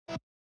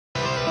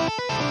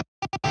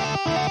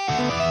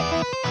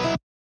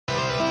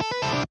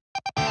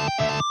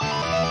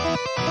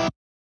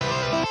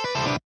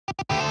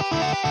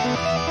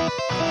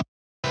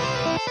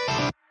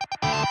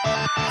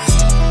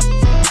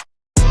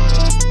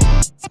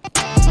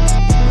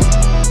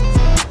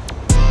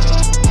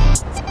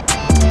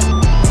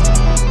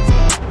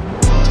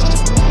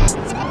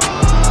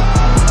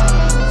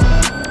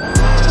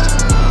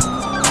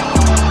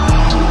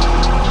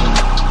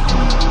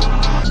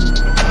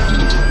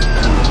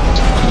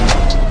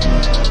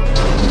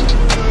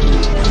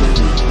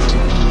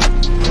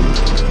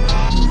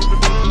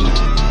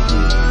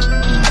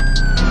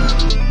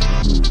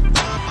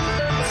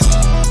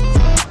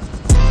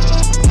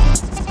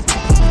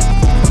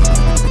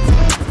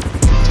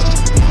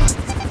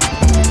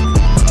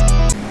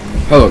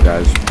Hello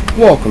guys,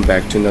 welcome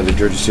back to another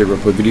Georgia State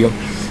Roleplay video.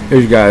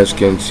 As you guys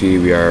can see,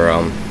 we are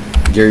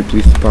Gary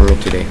Police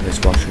Department today. Let's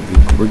watch the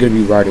vehicle. We're gonna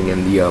be riding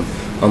in the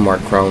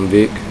unmarked Crown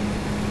Vic.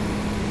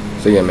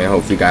 So yeah, man,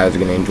 hopefully you guys are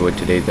gonna enjoy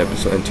today's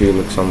episode. Interior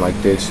looks something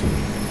like this: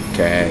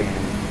 CAD,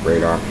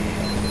 radar,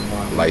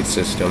 light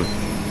system.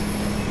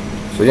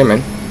 So yeah,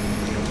 man,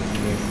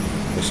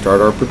 let's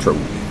start our patrol.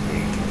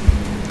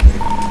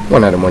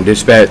 1 out of 1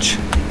 dispatch.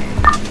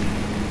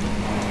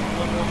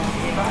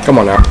 Come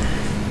on now.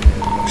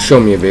 Show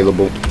me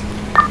available.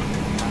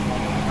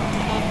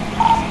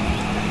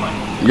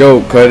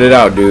 Yo, cut it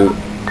out, dude.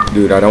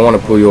 Dude, I don't want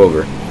to pull you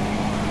over.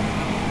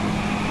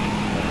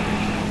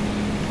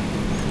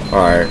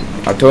 Alright,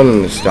 I told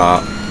him to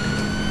stop.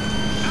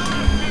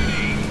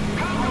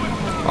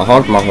 I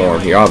honked my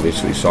horn. He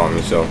obviously saw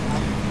me, so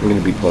I'm going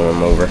to be pulling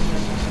him over.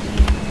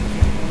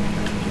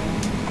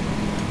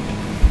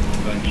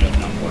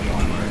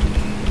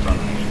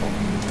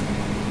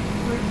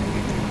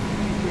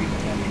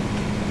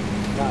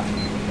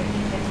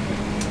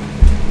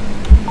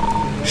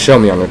 Show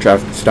me on the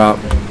traffic stop.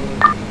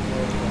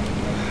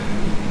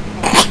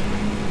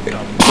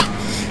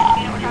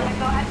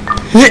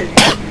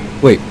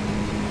 Wait.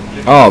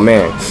 Oh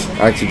man,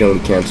 I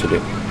accidentally canceled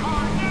it.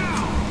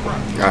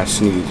 I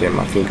sneezed and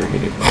my finger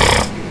hit it.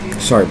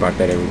 Sorry about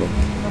that, everyone.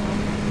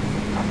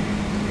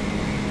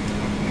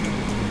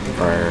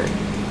 Alright.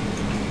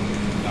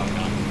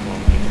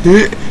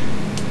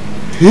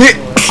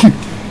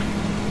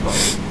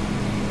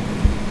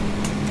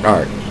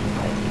 Alright.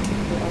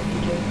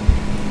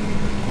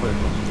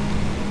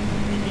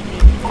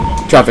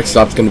 Traffic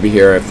stop's going to be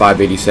here at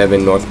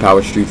 587 North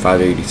Power Street.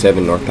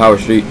 587 North Power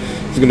Street.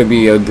 It's going to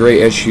be a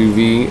gray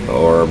SUV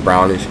or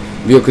brownish.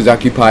 Vehicles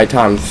occupied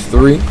times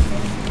 3.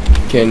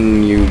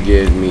 Can you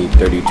give me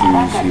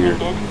 32s here?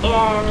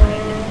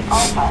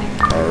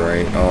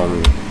 Alright,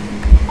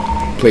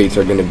 plates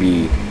are going to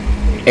be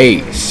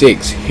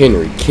 86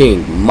 Henry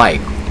King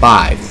Mike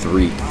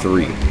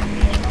 533.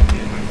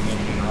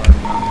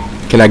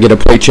 Can I get a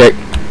plate check?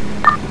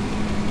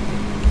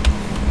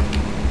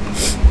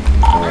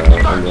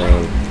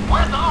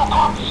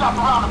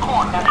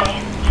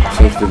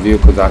 Since the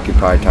vehicle's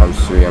occupied times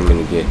 3, I'm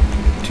gonna get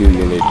 2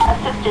 units.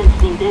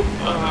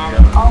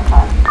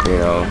 You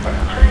know,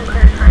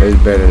 it's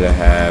better to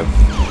have.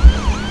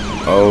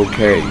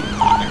 Okay.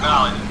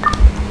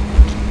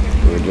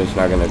 We're just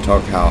not gonna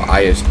talk how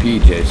ISP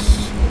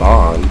just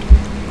spawned,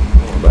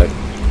 but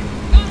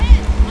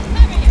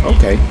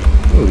okay,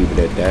 we'll leave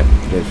it at that.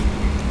 Just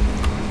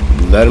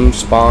let them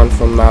spawn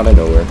from out of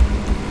nowhere.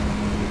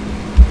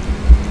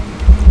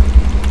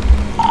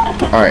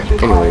 Alright,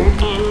 anyway.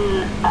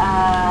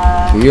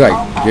 Can you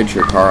like get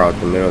your car out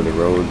the middle of the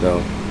road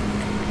though?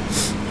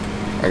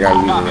 I gotta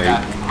leave it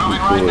right. We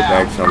pull it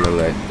back, so I'm gonna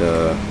let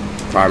the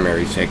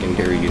primary,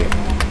 secondary unit.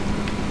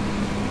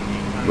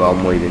 Well,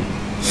 I'm waiting.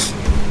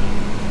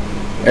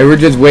 And we're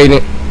just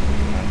waiting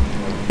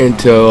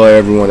until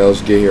everyone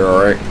else get here,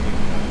 alright?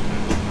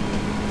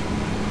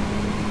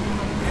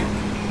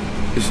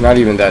 It's not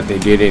even that they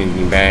did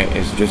anything bad,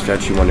 it's just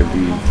that you want to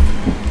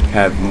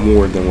have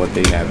more than what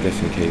they have,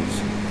 just in case.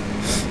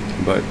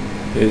 But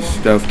his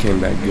stuff came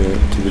back good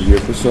to the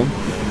vehicle, so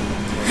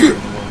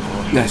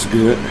that's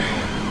good.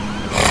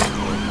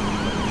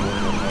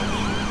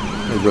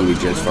 It's really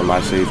just for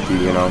my safety,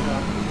 you know.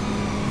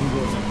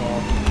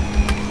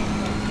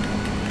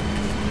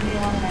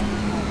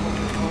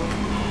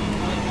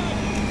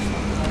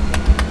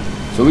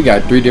 So we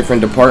got 3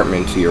 different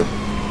departments here: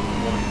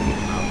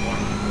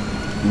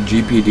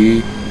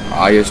 GPD,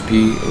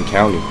 ISP, and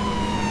county.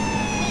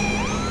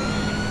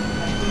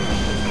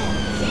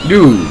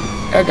 Dude,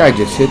 that guy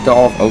just hit the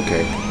off.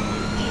 Okay.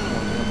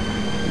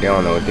 They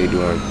don't know what they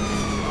doing.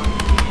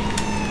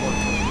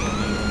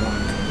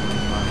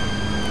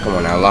 Come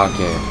on now, lock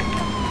in.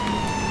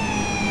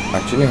 I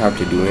shouldn't have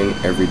to do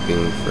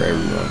everything for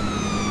everyone.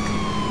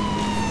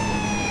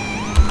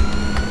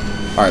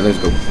 Alright, let's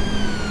go.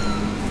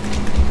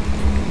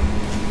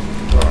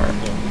 Alright.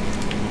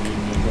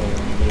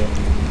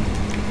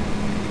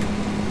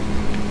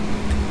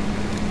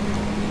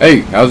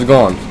 Hey, how's it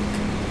going?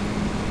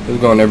 How's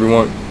it going,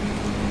 everyone?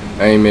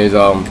 My name is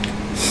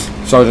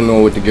Sergeant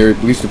Newell with the Gary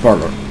Police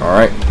Department.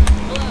 Alright.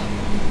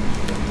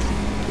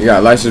 You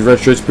got license,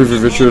 registration, proof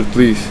of insurance,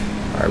 please.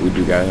 Alright, we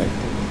do got like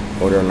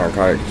order of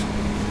narcotics.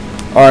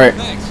 Alright.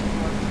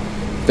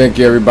 Thank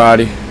you,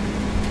 everybody.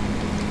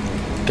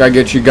 Gotta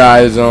get you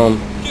guys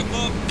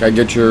gotta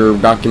get your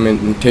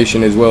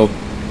documentation as well.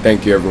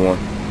 Thank you, everyone.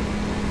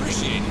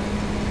 Appreciate it.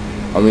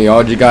 I mean,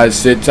 all you guys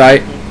sit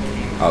tight.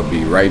 I'll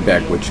be right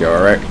back with you,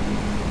 alright?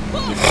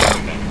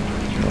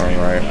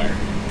 Alright.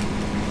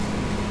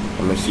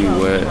 I'm gonna see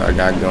what I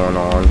got going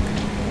on.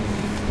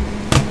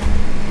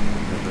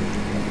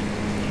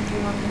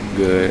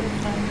 Good.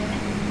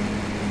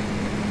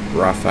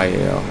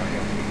 Raphael.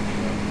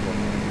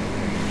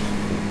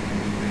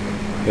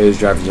 His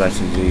driver's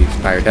license is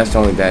expired. That's the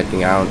only bad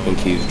thing. I don't think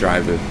he's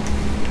driving.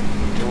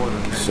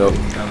 So,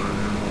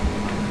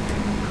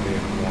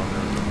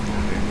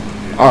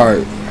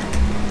 alright.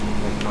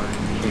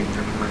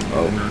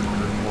 Oh.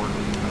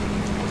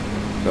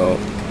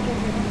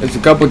 It's a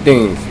couple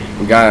things.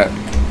 We got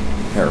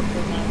here.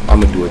 I'm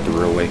gonna do it the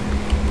real way.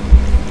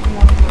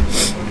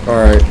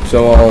 Alright,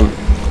 so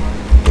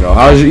you know,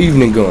 how's your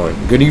evening going?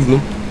 Good evening.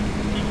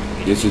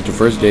 This is the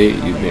first day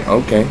you've been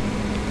okay.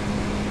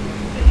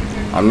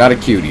 I'm not a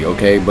cutie,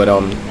 okay, but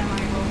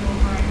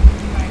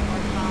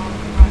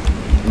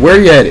where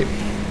you headed?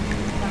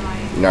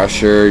 You're not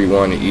sure you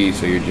want to eat,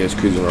 so you're just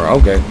cruising around.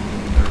 Okay.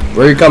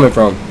 Where are you coming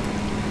from?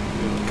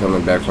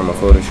 Coming back from a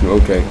photo shoot.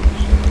 Okay.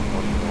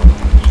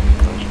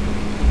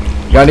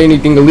 Got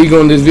anything illegal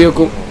in this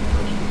vehicle?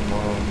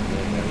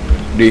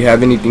 Do you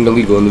have anything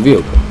illegal in the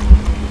vehicle?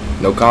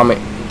 No comment?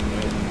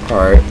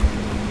 Alright.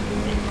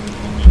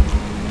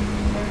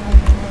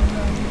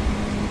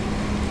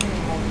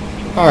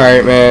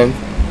 Alright, man.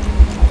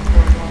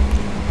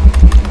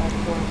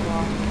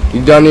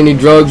 You done any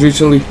drugs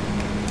recently?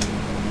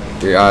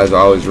 Your eyes are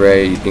always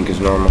red. You think it's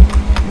normal.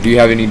 Do you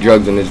have any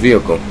drugs in this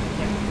vehicle?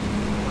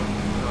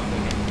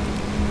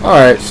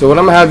 Alright, so what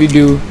I'm gonna have you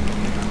do,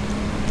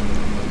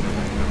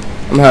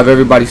 I'm gonna have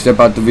everybody step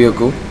out the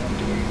vehicle.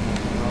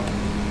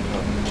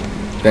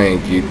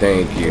 Thank you,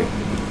 thank you.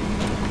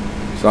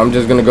 So I'm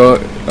just gonna go,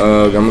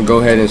 I'm gonna go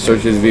ahead and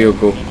search this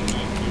vehicle.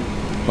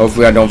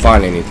 Hopefully I don't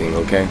find anything,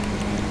 okay?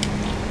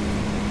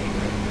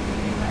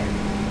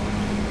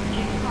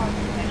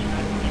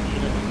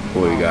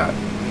 What we got?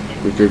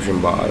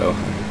 Prescription bottle.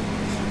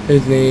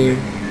 His name.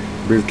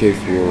 Briefcase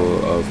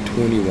full of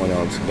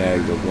 21-ounce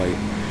bags of white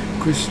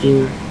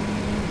crystal.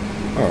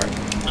 Alright.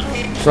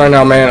 So right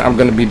now, man, I'm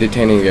gonna be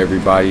detaining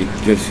everybody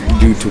just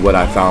due to what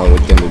I found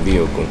within the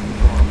vehicle.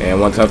 And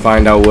once I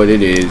find out what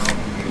it is,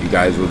 you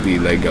guys will be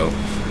let go.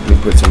 Let me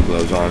put some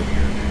gloves on.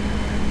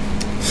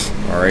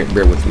 Alright,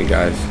 bear with me,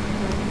 guys.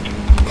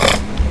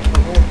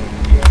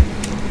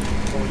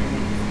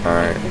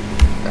 Alright.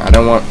 I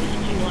don't want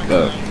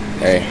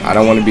hey, I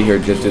don't want to be here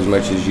just as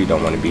much as you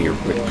don't want to be here.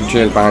 Put your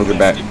hands behind your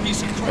back.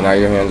 And now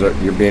your hands are,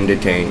 you're being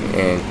detained.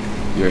 And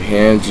your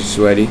hands are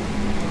sweaty.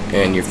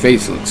 And your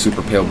face looks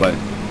super pale, but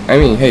I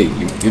mean, hey,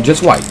 you're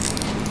just white.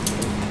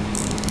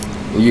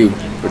 You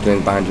put your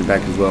hands behind your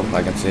back as well.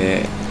 Like I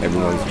said,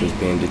 everyone's just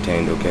being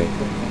detained, okay?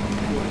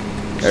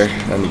 Here,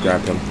 let me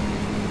grab him.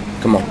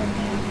 Come on.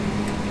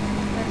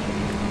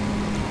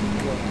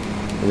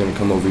 We're gonna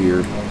come over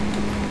here.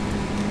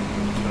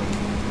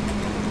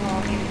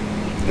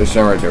 Just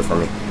stand right there for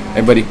me.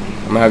 Hey, buddy,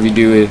 I'm gonna have you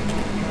do it.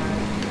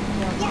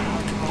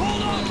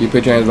 Can you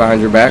put your hands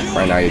behind your back?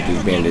 Right now, you're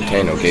just being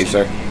detained, okay,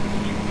 sir?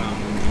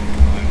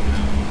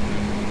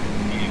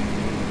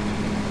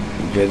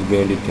 You're just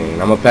being detained.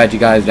 I'm gonna pat you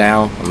guys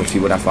down. I'm gonna see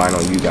what I find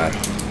on you guys.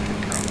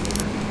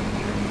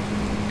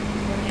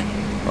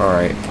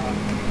 Alright.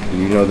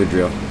 You know the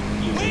drill. Put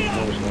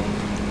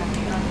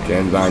your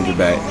hands behind your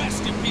back.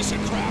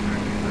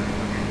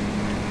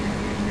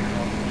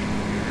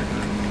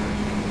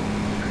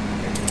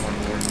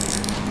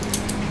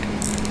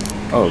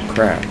 Oh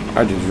crap,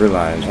 I just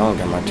realized I don't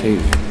got my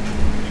taser.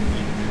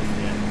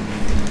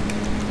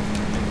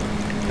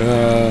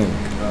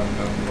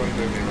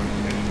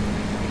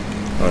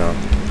 Hold on.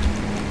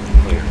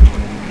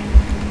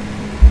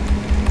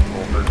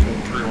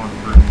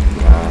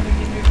 Nah.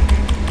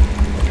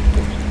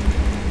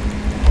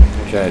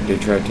 Chad, they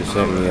tried to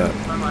set me up.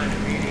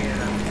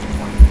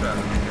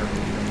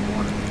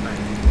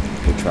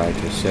 They tried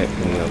to set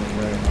me up.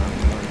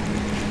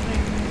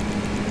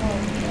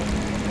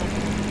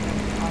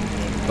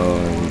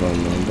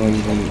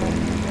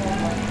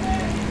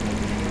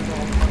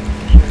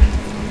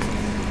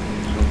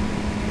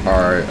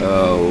 Alright,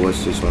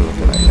 what's this one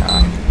looking like?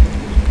 Nah.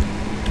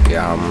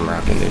 Yeah, I'm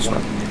rocking this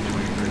one.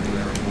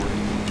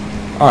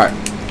 Alright.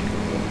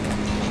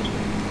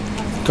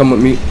 Come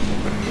with me.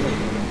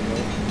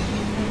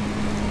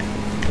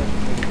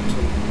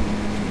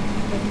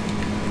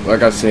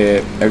 Like I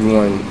said,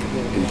 everyone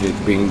is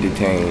just being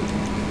detained.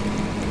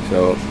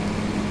 So,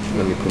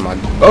 let me put my...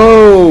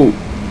 Oh!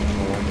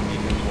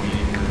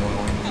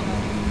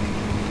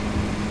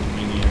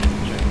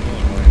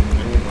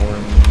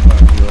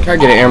 Can I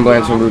get an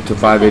ambulance en route to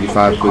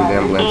 585, please?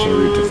 Ambulance en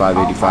route to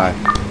 585.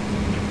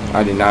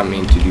 I did not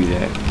mean to do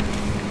that.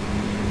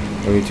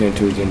 Let me tend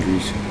to his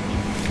injuries.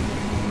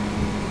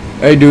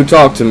 Hey, dude,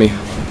 talk to me.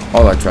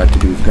 All I tried to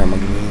do is grab my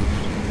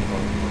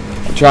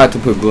gloves. I tried to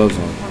put gloves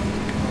on.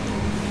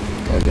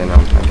 And then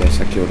I guess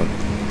I killed him.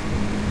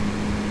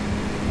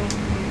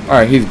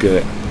 Alright, he's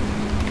good.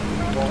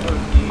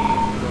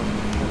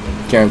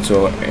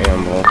 Cancel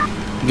amble.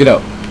 Get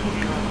up.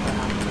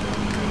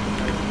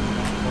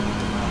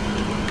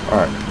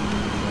 Alright.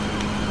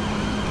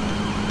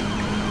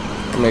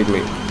 Make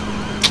me.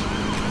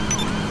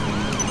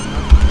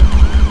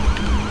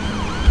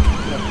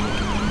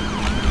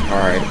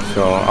 Alright,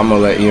 so I'm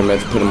gonna let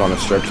EMS put him on a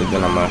stretcher,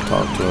 then I'm gonna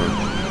talk to him.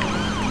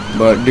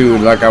 But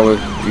dude, like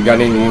you got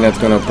anything that's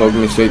gonna poke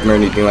me, save me, or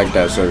anything like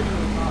that, sir?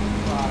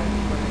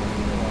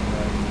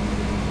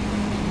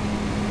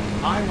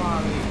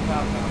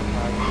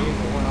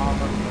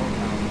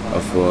 A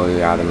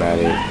fully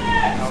automatic.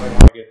 How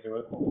to get to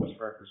it? Which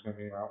record's gonna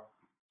be out?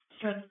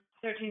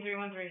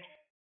 13313.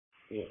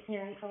 Yeah.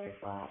 Yeah, color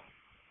flat.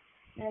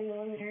 So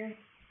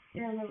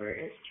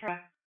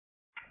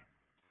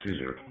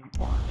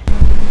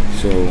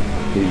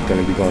he's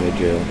gonna be going to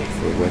jail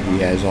for what he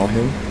has on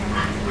him.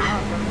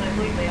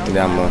 And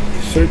I'm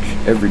gonna search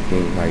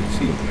everything I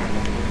see.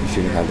 He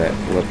shouldn't have that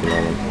weapon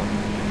on him.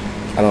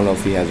 I don't know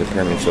if he has a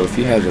permit, so if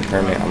he has a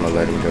permit, I'm gonna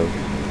let him go.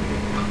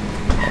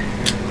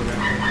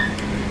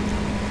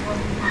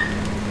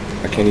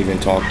 I can't even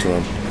talk to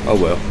him. Oh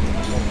well.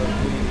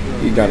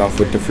 He got off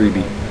with the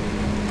freebie.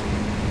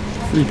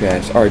 Free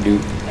pass. Alright,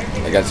 dude.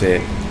 Like I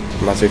said,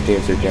 my safety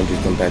and safety, I'm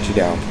just gonna pat you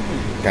down.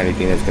 Got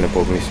anything that's gonna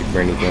poke me or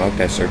anything like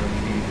that, sir?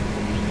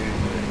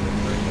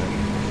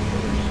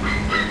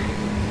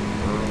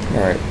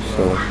 Alright,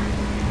 so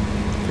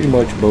pretty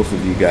much both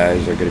of you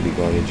guys are gonna be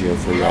going to jail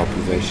for your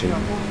possession.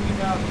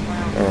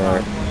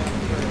 Alright.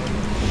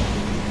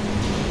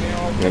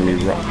 Let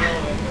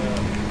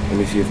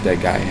me see if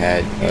that guy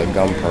had a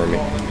gun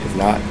permit. If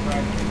not,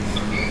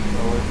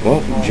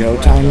 well, jail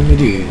time it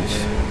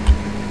is.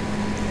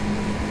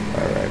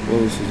 Alright,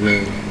 what was his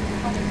name?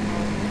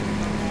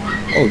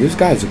 Oh, this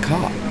guy's a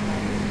cop.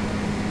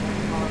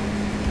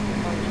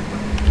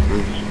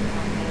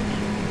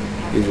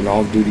 He's an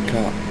off-duty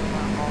cop.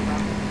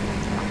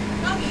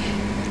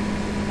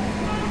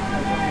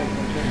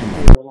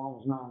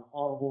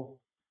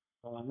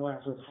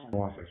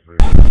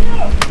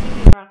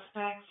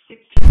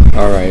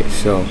 Alright,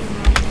 so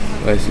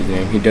what's his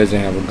name? He doesn't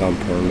have a gun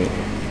permit.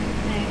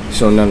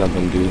 So none of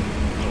them do.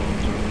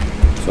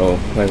 So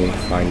let me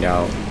find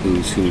out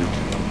who's who.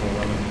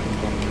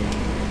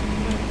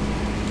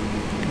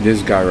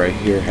 This guy right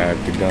here had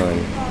the gun.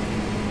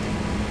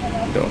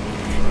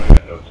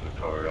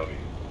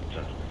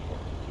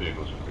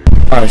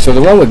 Alright, so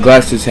the one with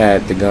glasses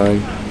had the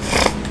gun.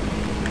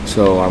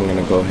 So I'm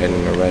gonna go ahead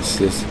and arrest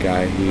this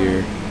guy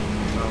here.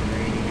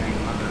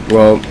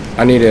 Well,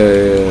 I need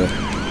to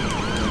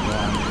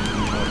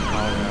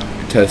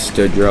test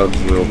the drugs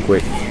real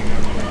quick.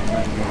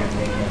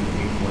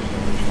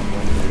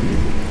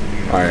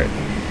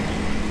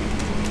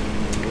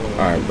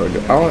 Alright, bro.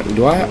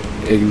 Do I?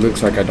 It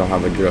looks like I don't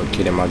have a drug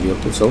kit in my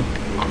vehicle, so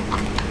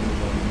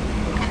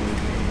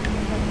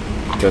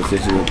just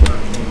this vehicle.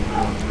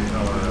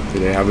 Do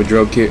they have a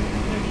drug kit?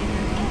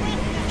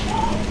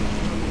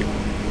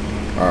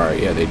 Alright,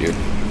 yeah, they do.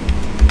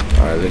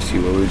 Alright, let's see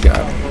what we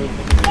got.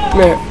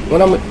 Man,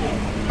 what I'm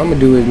gonna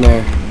do is,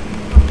 man,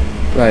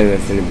 not even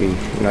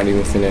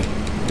finna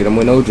get them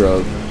with no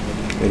drug.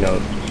 You know,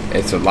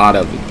 it's a lot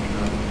of it.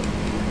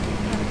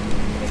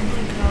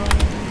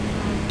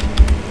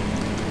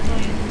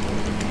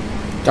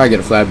 Gotta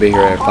get a flatbed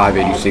here at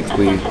 586,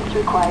 please.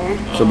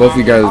 So both of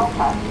you guys,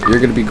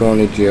 you're gonna be going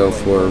to jail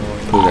for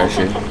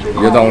possession.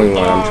 You're the only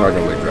one I'm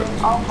charging with drugs,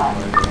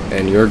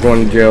 and you're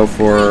going to jail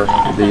for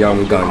the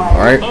gun. All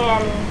right.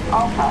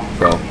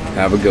 So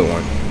have a good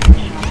one.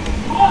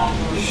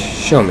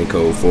 Show me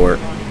code for it.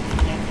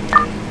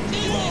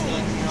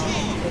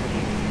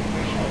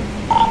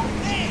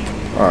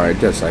 All right,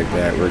 just like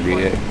that, we're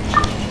good.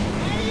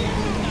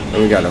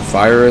 And we got a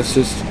fire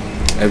assist.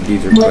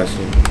 FD's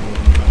requesting.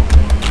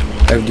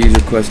 FD is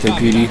requesting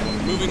PD,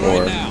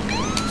 or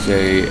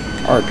say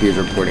RP is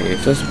reporting a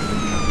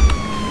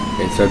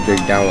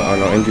subject down with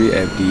unknown injury.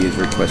 FD is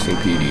requesting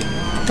PD.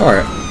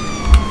 Alright.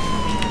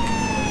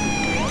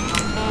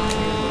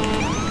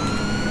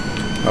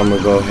 I'm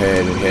gonna go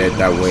ahead and head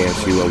that way and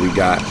see what we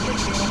got.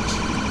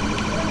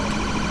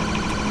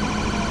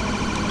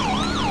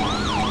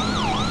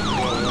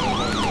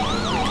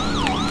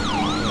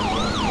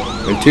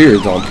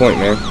 Interior's on point,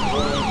 man.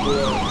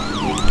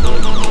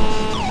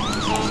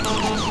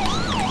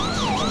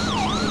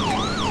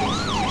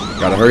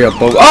 Gotta hurry up,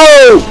 folks.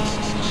 Oh!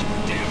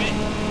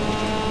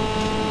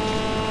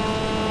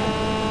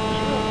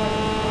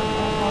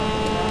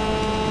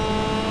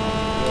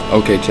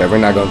 Okay, Chad, we're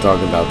not gonna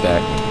talk about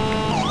that.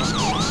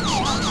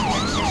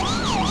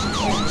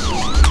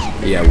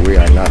 Yeah, we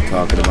are not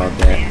talking about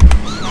that.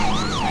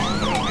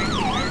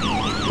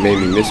 Made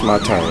me miss my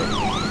turn.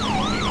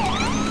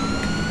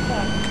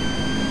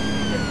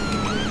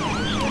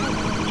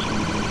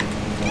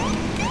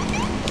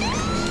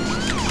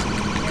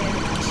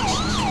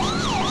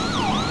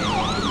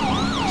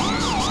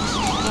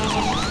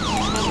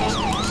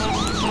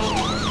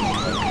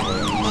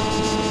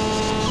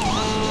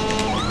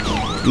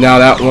 Now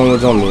that one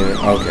was on me.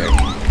 Okay.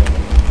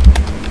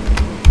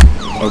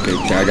 Okay,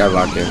 I got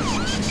locked in.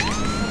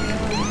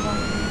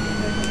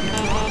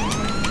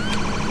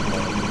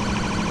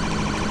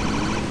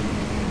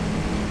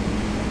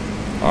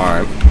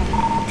 Alright.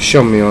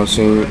 Show me on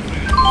scene.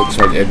 Looks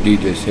like FD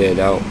just head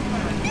out.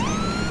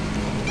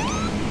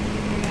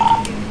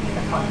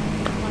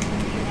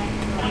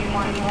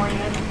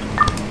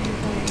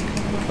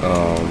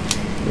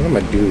 What I'm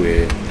gonna do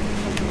is,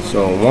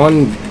 so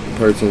one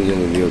person's in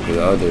the vehicle,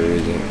 the other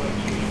isn't.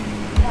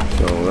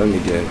 So let me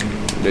get,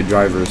 the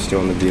driver is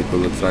still in the vehicle,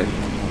 looks like.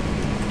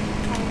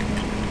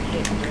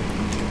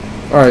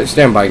 Alright,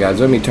 stand by, guys.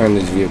 Let me turn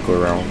this vehicle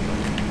around.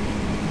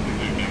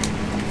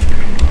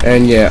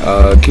 And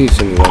yeah, can you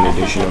send me one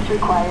additional?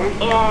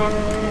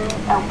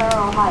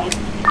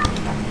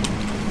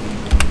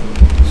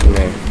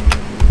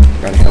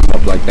 Gotta hem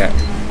up like that.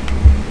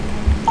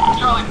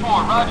 Charlie 4,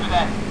 roger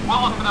that.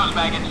 We'll look for those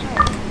maggots.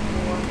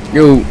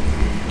 Yo.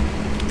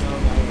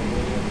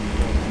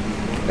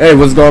 Hey,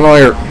 what's going on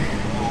here?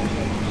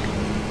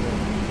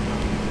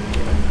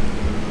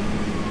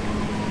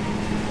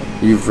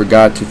 You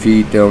forgot to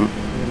feed them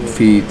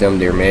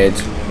their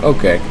meds.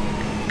 Okay.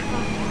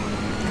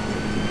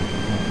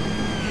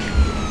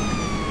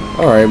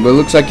 Alright, but it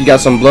looks like you got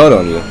some blood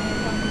on you.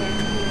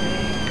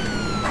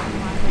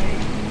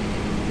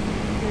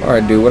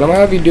 Alright, dude, what I'm gonna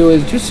have you do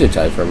is just sit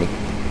tight for me.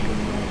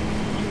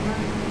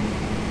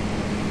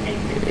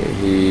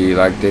 He,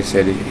 like they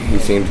said, he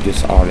seems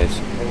dishonest.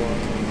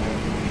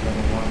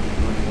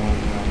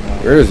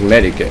 Where is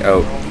medic?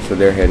 Oh, so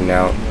they're heading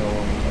out.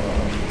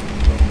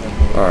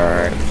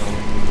 Alright.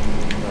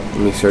 Let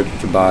me search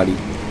your body.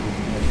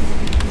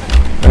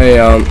 Hey,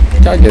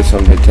 gotta get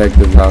some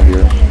detectives out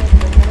here.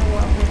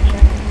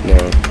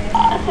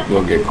 Yeah,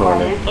 we'll get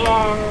cornered.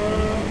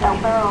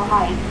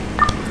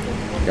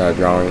 Got a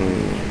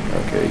drawing.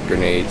 Okay,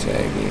 grenade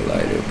tag,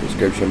 lighter,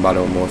 prescription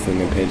bottle of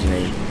morphine and page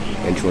name,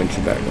 and chewing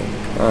tobacco.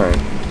 Alright.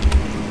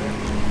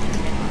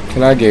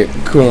 Can I get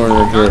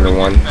corner here in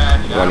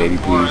 180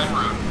 please?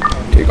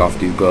 Take off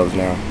these gloves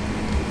now.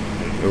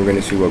 And we're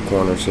gonna see what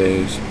corner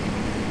says.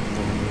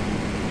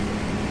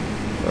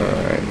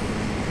 Alright.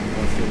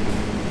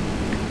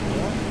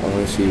 I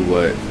wanna see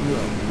what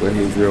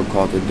his real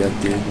call to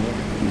death is.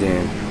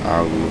 Then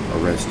I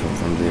will arrest him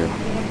from there.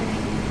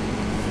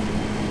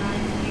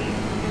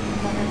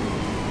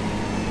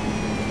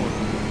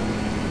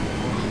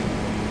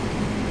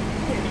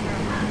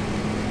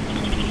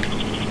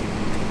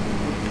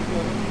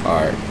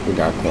 Alright, we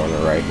got corner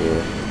right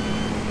here.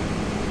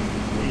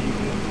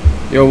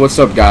 Yo, what's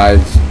up,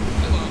 guys?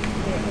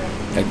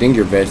 I think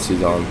your vest is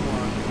not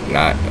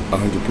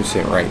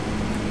 100% right.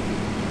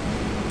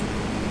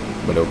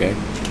 But okay.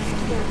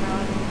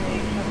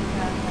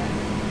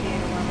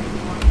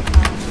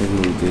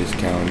 Remove this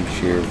county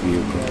sheriff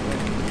vehicle.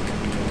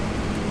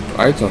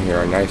 Lights on here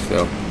are nice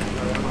though.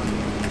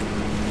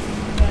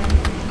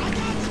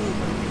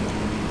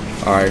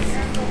 Alright,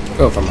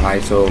 go from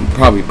high, so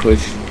probably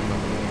push.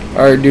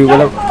 Alright, dude,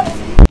 what up?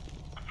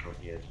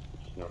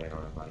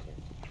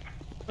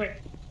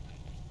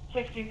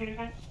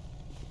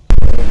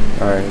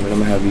 Alright, what I'm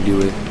gonna have you do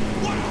is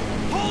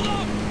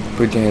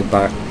put your hand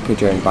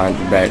behind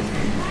your back.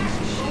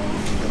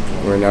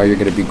 Right now you're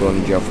gonna be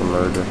going to jail for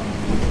murder.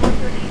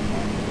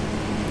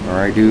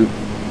 Alright, dude.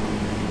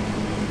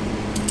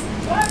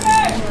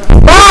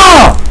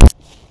 Ah!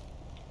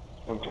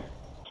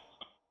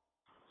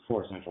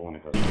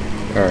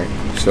 Alright,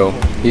 so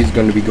he's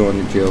gonna be going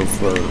to jail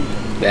for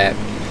that.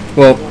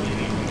 Well,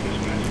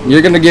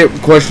 you're gonna get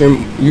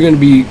questioned. You're gonna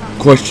be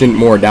questioned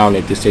more down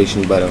at the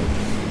station, but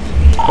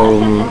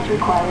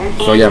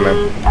so yeah,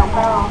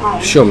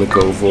 man. Show me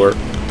code for it.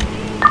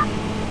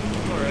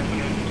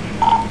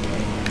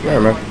 Yeah,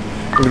 man.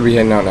 I'm gonna be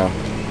heading out now.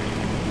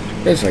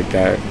 It's like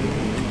that.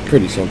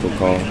 Pretty simple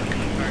call.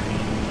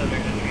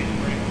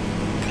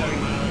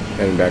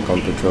 Heading back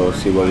on patrol.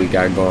 See what we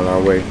got going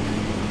our way.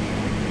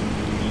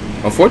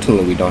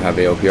 Unfortunately, we don't have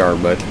AOPR,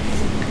 but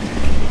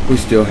we're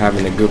still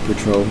having a good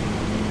patrol.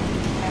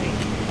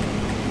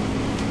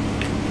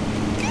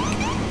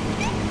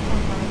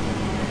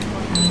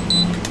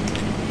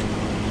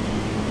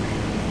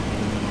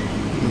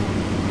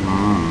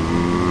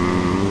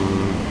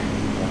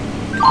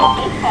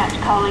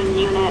 Calling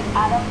unit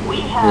Adam.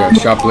 We have Yeah,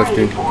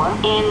 shoplifting.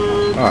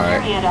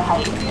 Alright.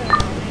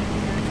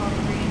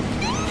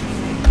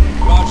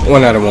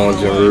 One out of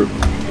one's en route.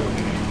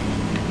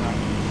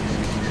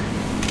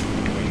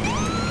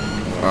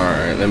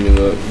 Alright, let me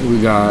look.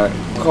 We got a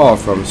call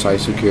from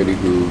site security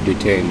who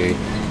detained a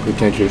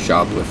potential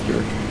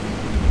shoplifter.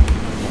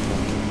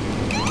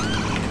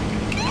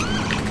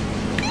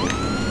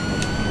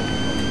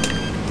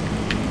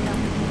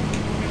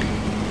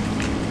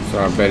 So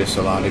I bet it's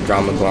a lot of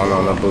drama going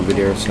on up over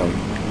there or something.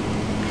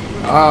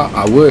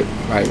 I would,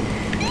 like,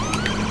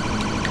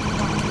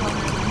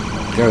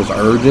 there's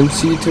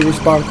urgency to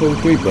respond code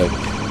 3, but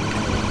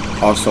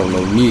also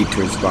no need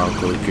to respond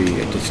code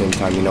 3 at the same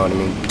time, you know what I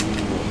mean?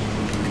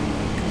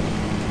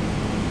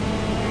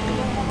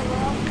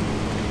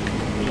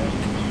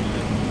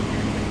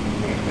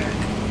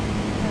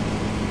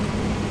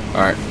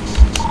 Alright,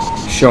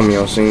 show me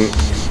on scene.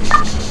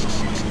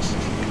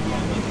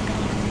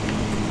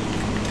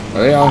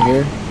 Are they out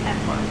here?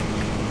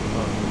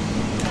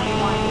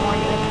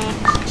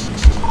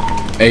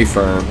 A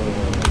firm.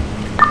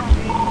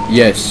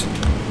 Yes.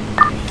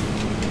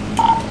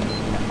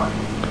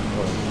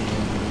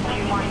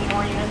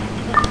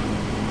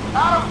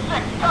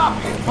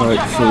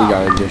 Alright, so we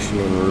got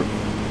additional route.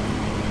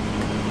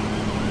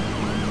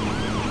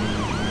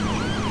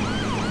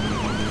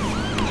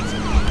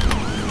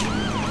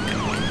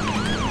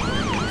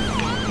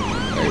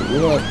 Hey,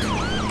 what?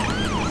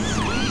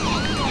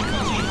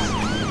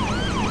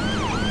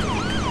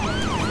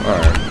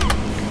 Alright.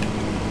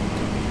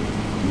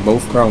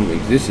 Both Crown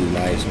Vics. This is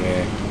nice,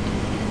 man.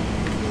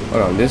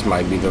 Hold on, this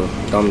might be the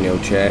thumbnail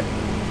chat.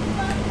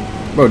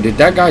 Bro, did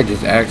that guy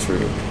just ask for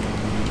it?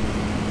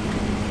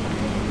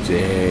 Say,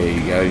 hey,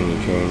 you got any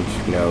change?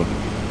 No,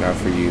 not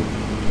for you.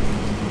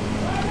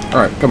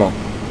 Alright, come on.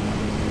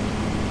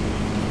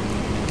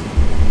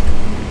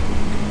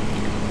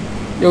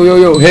 Yo, yo,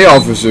 yo, hey,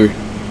 officer.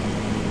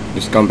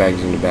 The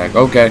scumbag's in the back.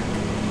 Okay.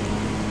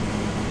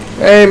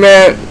 Hey,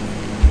 man.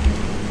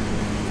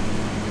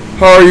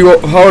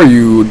 How are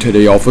you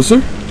today,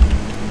 officer?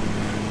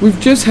 We've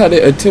just had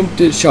an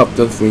attempted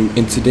shoplifting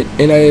incident,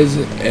 and as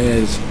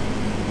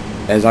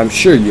I'm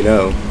sure you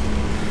know,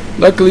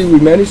 luckily we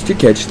managed to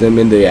catch them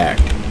in the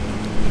act.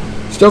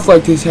 Stuff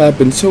like this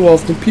happens so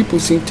often, people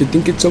seem to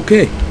think it's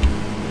okay.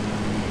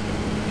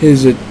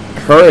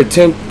 Her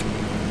attempt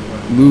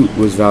loot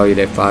was valued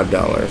at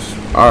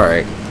 $5.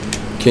 Alright.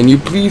 Can you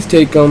please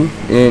take him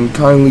and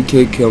kindly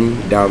kick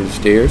him down the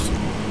stairs?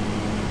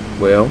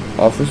 Well,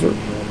 officer,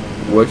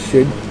 what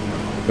should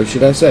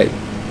I say?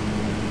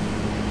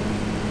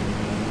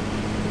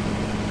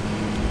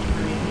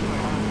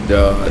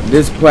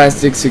 This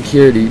plastic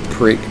security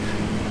prick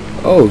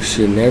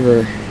should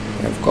never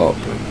have called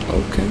him.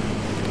 Okay.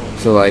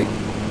 So like,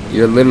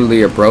 you're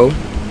literally a bro?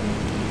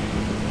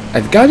 I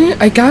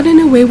gotten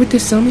away with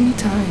this so many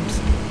times.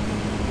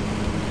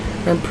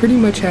 I pretty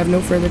much have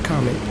no further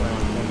comment.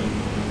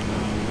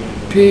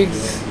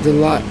 Pigs, the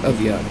lot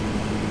of ya.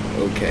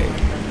 Okay.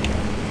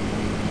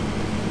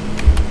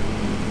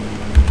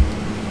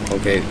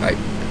 Okay,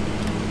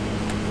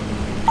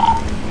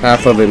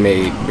 half of it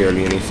made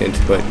barely any sense,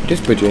 but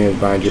just put your hands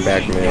behind your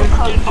back, man.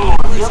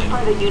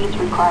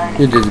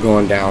 You're just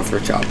going down for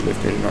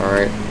shoplifting,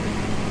 alright?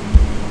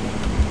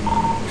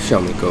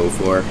 Show me code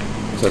 4.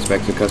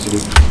 Suspects in custody.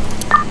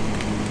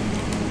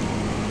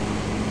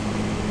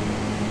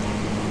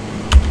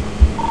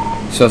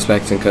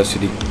 Suspects in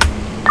custody.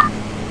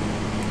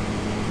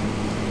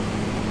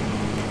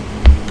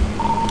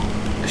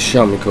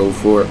 Show me code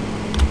 4.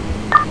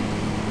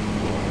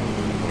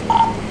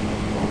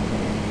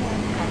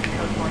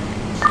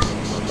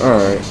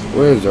 Alright,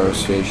 where's our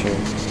station?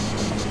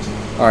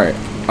 Alright,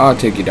 I'll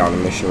take you down to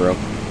Mission Row.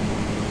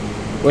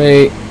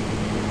 Wait.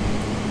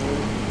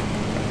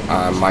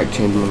 I might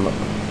change my mind.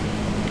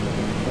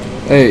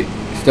 Hey,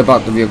 step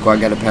out the vehicle, I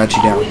gotta pat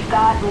you down. We've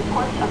got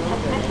reports of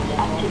suspicious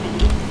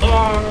activity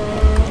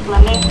in La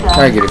Mesa. Can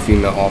I get a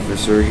female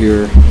officer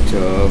here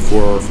to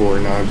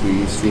 4049,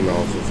 please? Female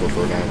officer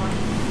 449.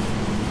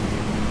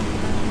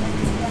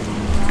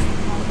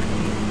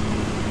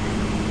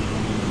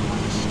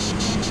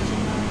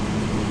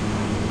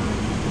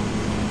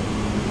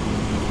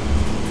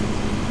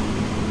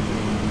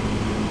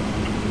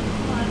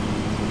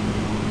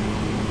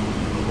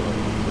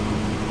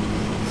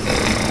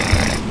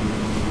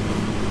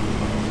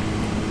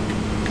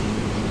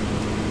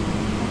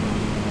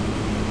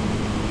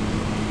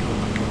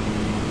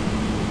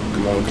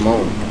 Come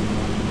on.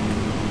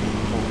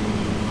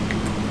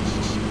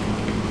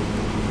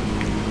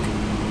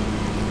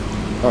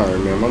 Alright,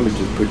 man, I'm gonna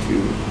just put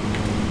you.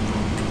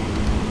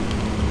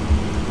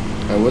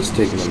 What's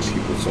taking them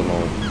people so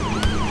long?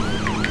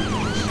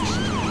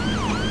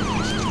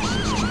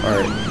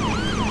 Alright.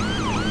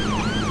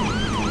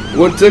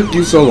 What took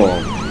you so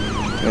long?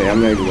 Hey,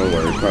 I'm not even gonna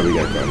worry. Probably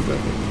got guns up.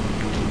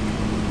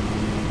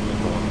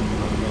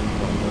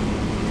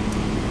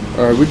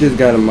 Alright, we just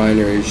got a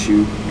minor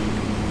issue.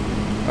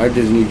 I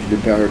just need you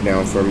to pat her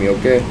down for me,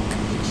 okay?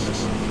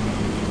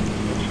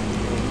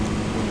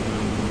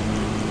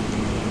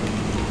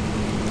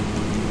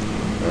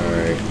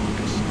 Alright.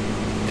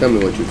 Tell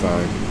me what you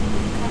find.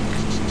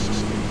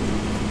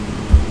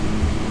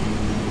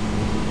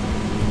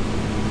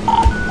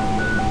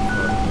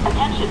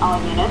 Attention all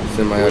units.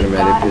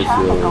 Semi-automatic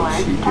pistol,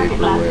 sheet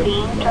paper, whip.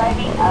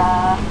 Driving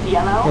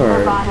yellow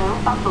Bravado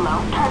Buffalo.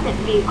 Target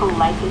vehicle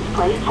license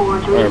plate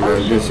 43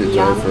 Alright, this is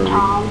Young for me.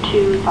 Tom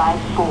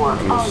 254.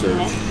 I'm gonna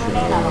search,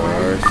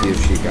 see if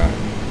she got it.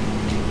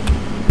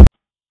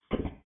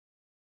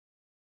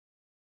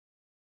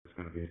 It's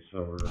gonna be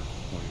sober.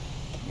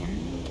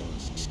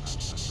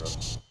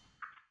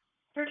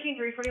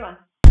 13341.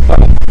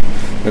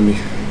 Let me.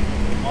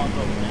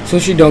 So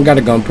she don't got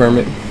a gun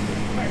permit.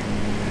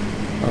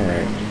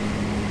 Alright.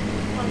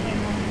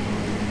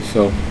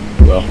 So,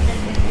 well,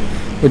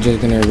 we're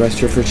just gonna arrest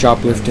her for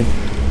shoplifting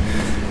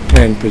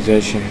and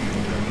possession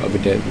of a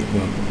deadly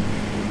weapon.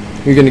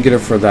 You're gonna get her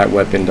for that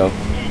weapon, though.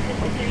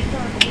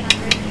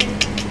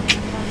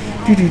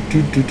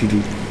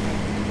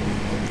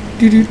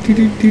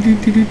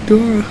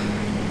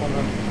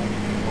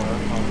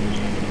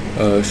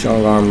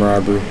 Strong arm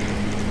robbery.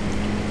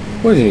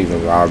 Wasn't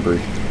even robbery.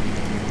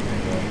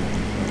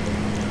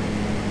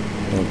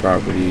 No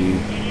property.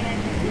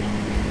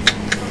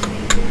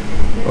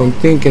 I'm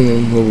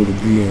thinking what would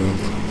it be?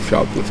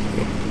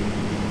 Shoplifting.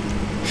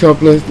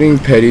 Shoplifting,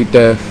 petty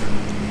theft.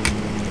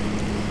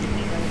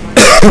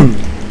 And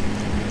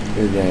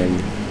then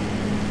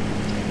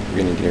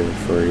we're gonna get her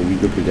for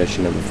illegal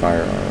possession of a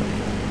firearm.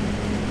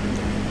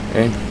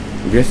 And I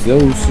guess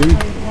those three.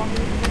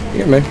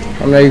 Yeah, man.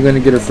 I'm not even gonna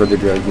get her for the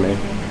drugs, man.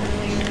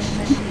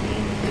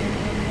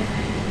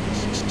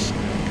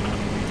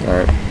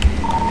 Alright.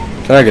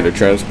 I get a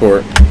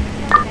transport.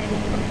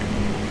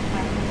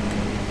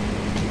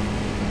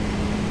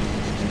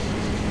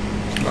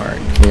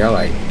 Alright, can y'all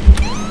like,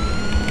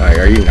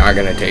 are you not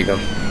gonna take them?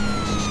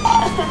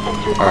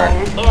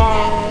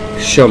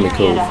 Alright, show me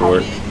code for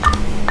it.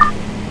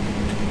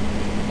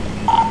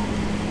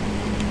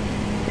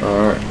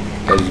 Alright,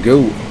 let's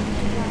go.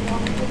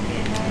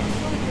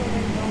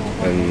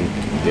 And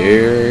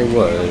there it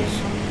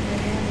was.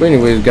 But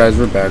anyways, guys,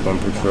 we're back on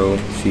patrol.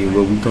 See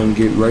what we gonna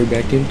get right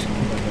back into.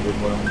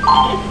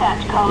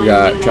 We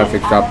got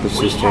traffic stop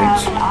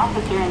assistance.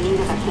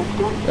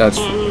 That's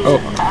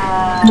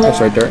that's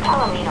right there.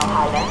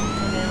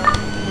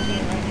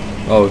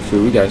 Oh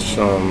shoot, we got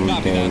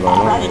something going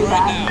on.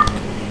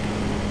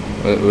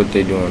 What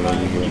they doing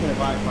over here?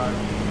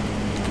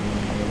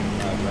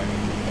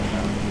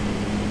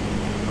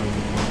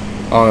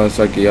 Oh, it's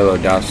like a yellow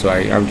dot, so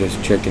I'm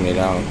just checking it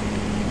out.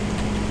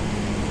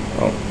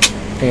 Oh,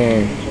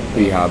 and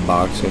we hot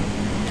boxing.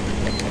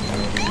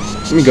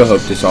 Let me go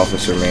help this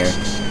officer, man.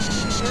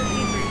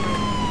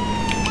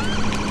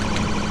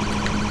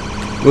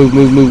 Move,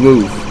 move, move,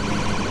 move.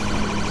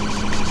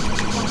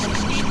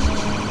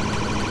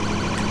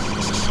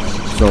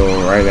 So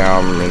right now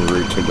I'm en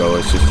route to go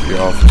assist the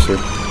officer.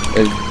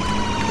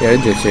 Yeah,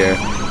 it just here.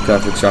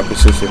 Traffic stop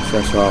assistance,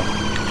 that's all.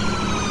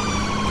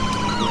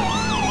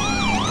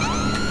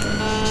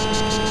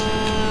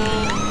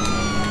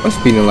 I'm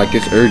speeding like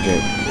it's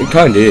urgent. It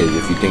kinda is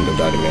if you think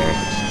about it, man.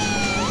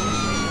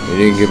 They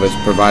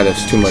didn't provide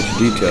us too much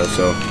detail,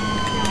 so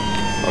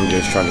I'm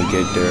just trying to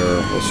get there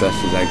as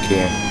fast as I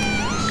can.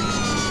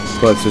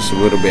 Plus, it's a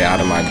little bit out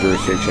of my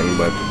jurisdiction,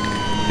 but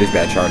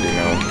dispatch already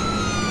know.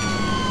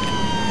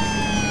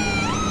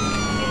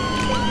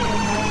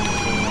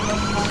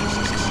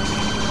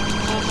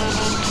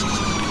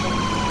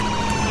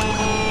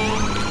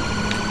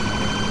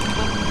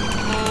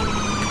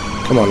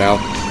 Come on now.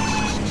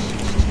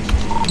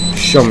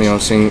 Show me on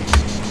scene.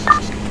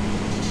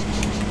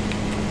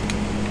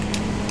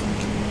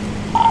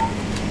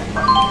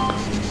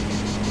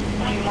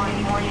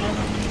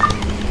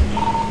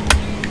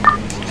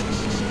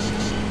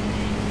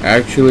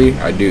 Actually,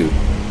 I do.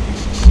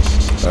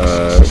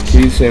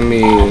 Can you send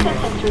me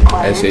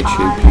SHAP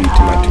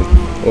to my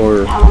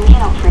or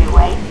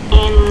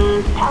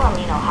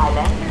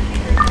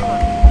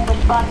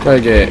try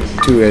to get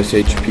 2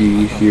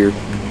 SHP here,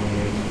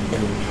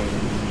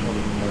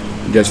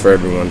 just for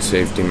everyone's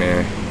safety,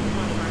 man.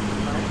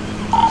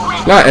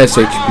 Not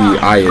SHP,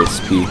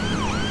 ISP,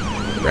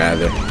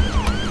 rather.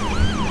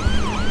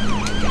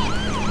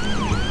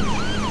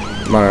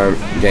 My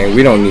gang,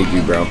 we don't need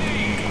you, bro.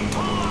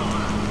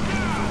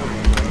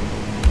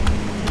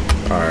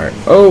 Alright.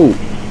 Oh!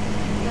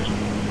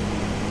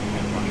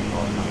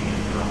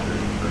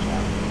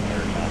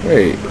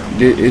 Wait,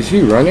 is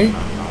he running?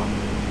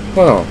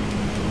 Hold on.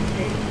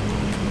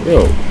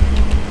 Yo.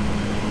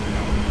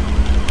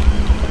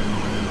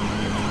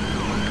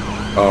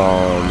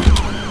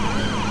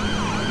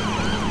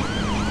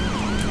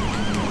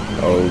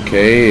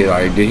 Okay,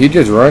 like, did he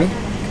just run?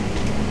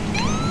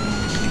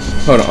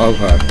 Hold on,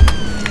 okay.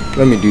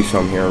 Let me do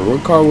something here.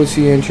 What car was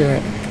he in,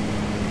 chat?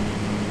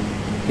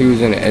 He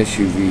was in an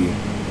SUV.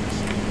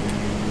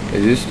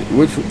 Is this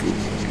which?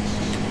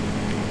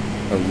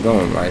 I was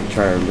going like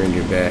trying to bring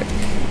it back.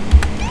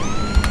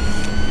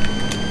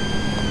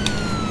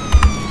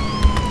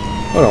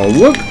 Hold on,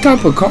 what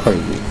type of car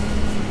is it?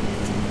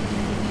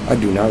 I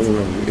do not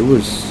remember. It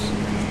was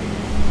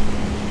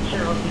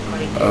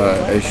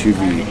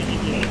SUV.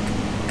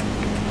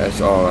 That's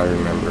all I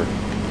remember.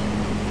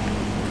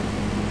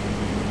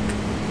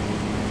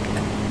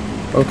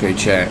 Okay,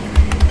 chat.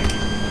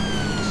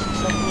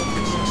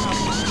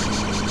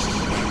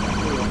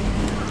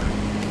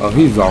 Oh,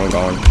 he's long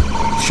gone.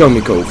 Show me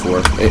code for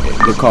it.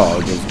 The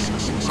call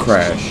just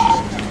crashed.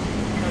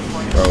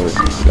 Bro,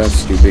 that's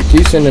stupid. Can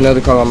you send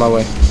another call on my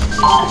way?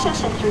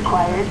 Assistance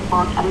required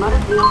for a motor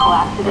vehicle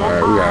accident.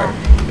 Alright, we got it.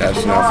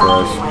 That's enough for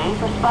us.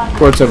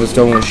 Reports of a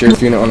stolen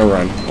sheriff unit on the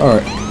run.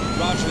 Alright.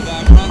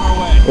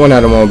 1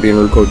 out of 1 being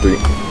route code 3.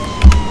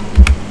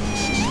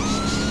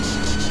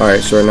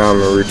 Alright, so right now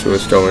I'm en route to a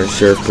stolen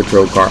sheriff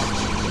patrol car.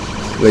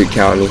 Lake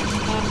County.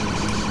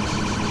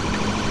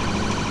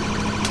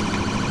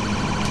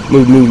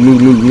 Move, move,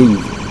 move, move, move.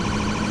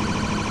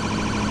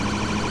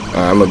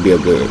 I'm gonna be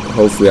able to,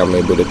 hopefully I'm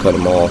able to cut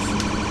him off.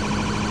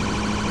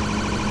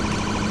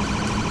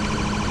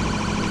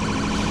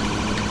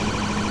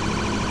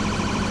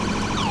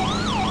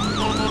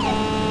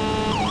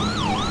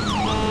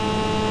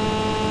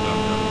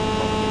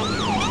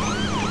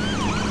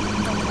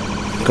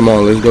 Come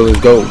on, let's go, let's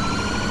go.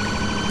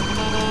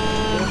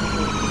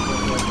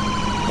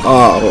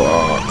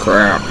 Oh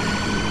crap.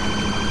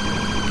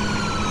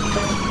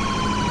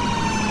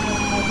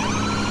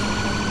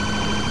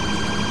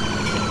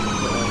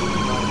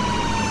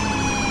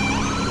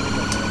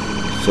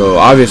 So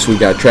obviously we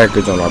got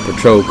trackers on our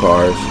patrol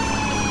cars.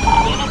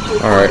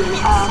 Alright.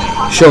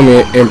 Show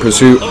me in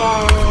pursuit.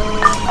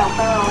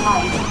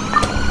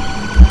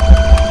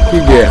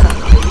 Yeah.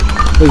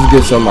 Let's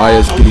get some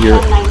ISP here.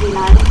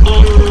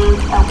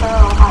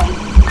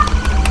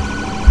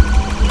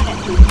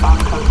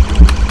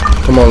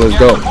 Come on, let's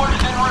go.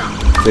 Supporters en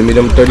route. Send me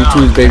them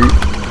 32s, baby. This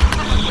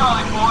is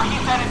Charlie 4.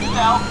 He's headed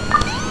south.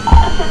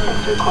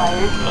 Assistance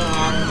required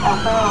in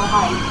Alvaro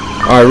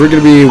Heights. Alright, we're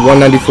gonna be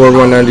 194,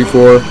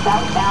 194.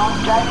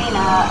 Southbound, driving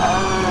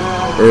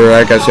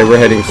Like I said, we're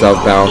heading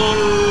southbound. in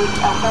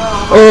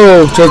Alvaro Heights.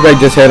 Oh, suspect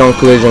just had on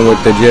collision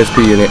with the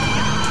GSP unit.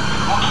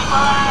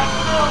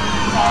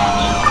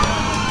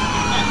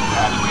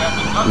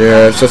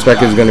 Yeah,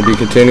 suspect is gonna be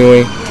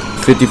continuing.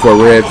 54,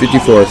 we're at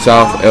 54,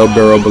 South El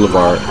Barro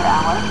Boulevard. Per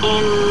hour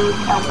in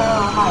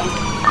Alvaro Heights.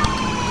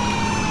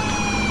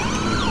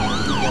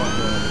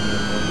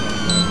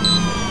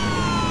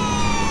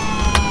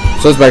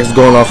 Suspect is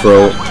going off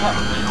road.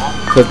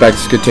 Suspect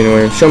is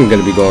continuing. Show him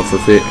gonna be going for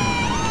fit.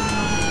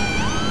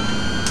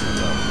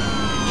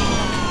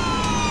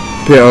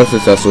 Pit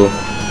unsuccessful.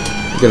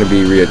 Gonna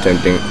be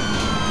reattempting.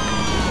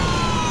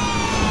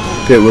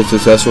 Pit was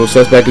successful.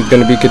 Suspect is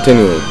gonna be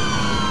continuing.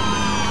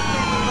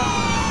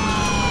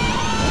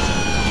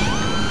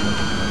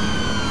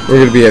 We're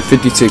gonna be at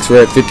 56.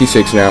 We're at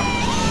 56 now.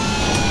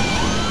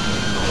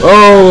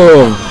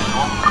 Oh!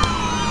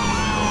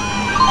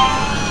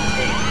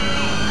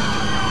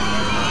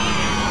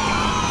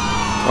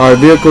 Alright,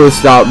 vehicle is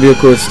stopped.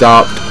 Vehicle is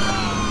stopped.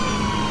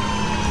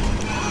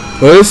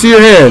 Let us see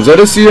your hands. Let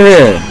us see your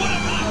hands.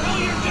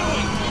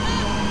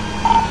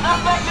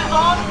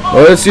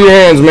 Let us see your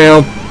hands,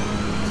 ma'am.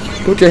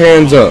 Put your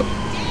hands up.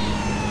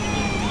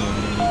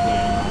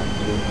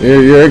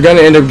 You're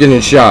gonna end up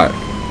getting shot.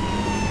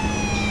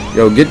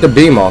 Yo, get the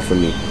beam off of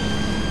me.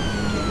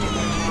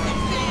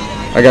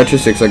 I got your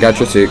 6. I got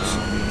your 6.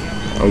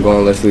 I'm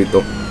going less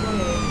lethal.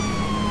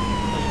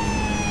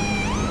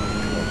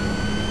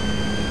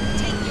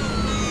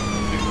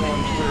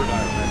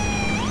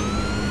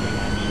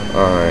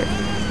 Alright.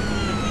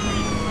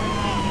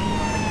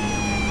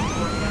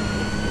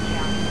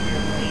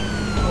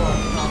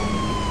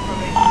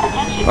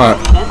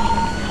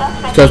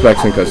 Alright.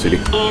 Suspect's in custody.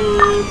 In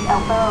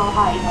Alvaro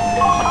Heights.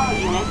 All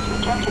units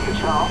return to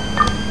patrol.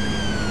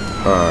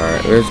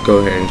 Alright, let's go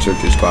ahead and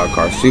search the squad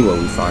car, see what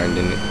we find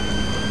in it.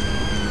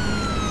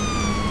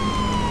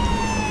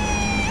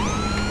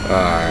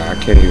 I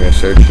can't even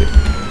search it.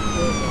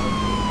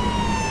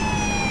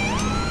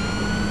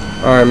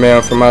 Alright,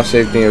 man, for my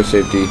safety and your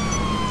safety,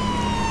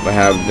 I'm gonna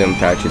have them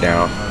pat you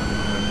down.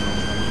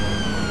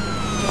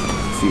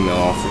 Female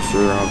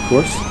officer, of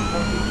course.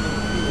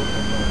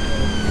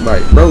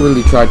 Right, bro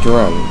really tried to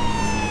run.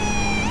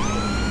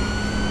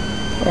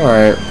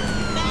 Alright,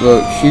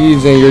 look,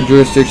 she's in your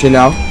jurisdiction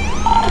now.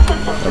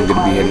 I'm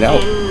gonna be heading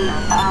out.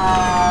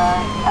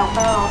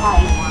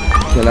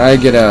 Can I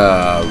get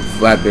a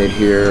flatbed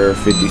here,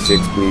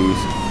 56, please?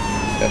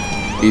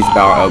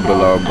 Eastbound El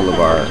Barro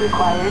Boulevard.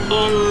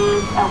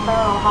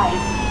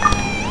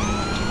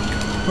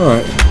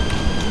 Alright.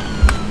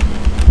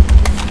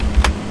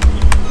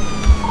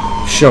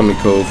 Show me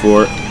code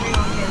for it.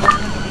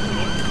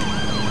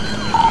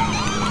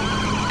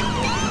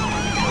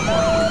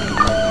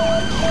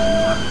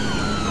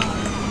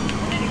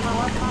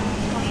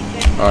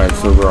 Alright,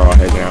 so we're all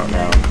heading out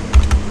now.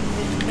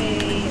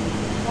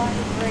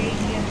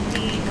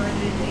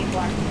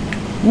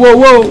 Whoa,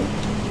 whoa!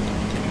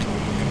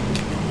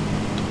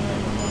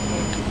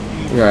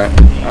 Yeah,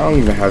 I don't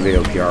even have the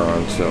LPR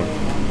on, so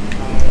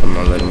I'm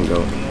gonna let him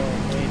go.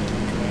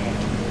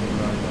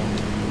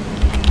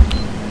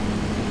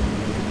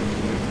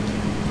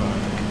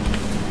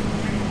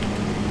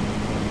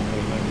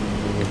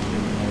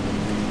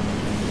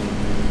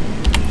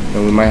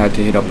 And we might have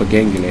to hit up a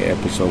gang unit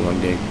episode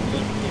one day.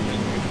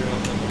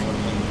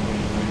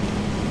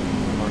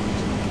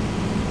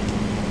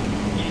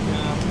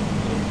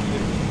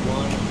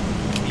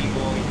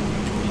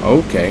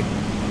 Okay.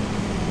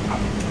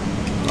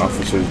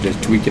 Officer's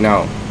just tweaking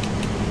out.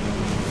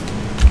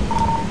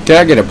 Can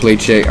I get a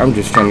plate check? I'm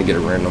just trying to get a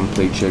random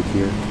plate check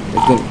here.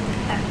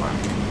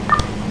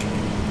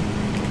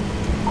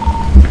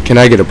 Can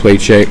I get a plate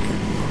check?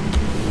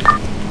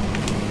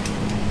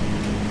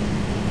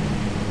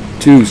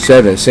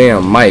 27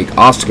 Sam Mike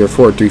Oscar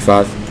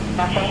 435.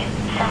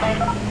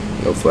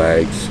 No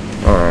flags.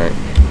 Alright.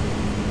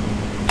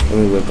 Let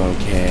me look on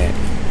CAT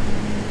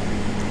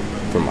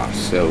for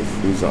myself.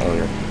 Who's the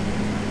owner?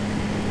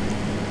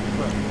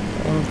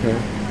 Okay.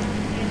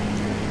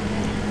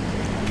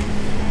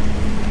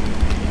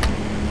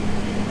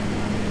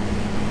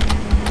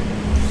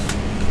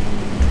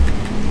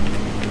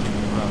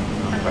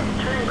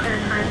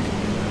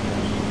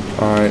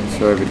 Alright,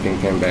 so everything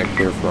came back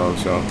here from,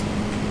 so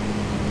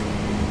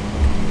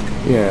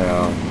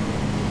yeah.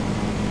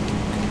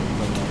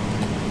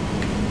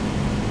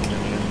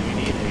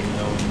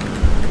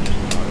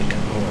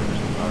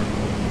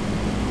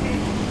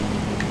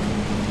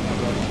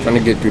 Trying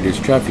to get through this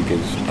traffic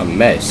is a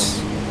mess.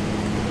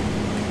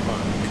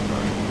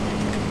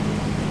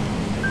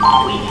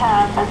 We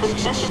have a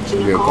suspicious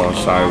vehicle on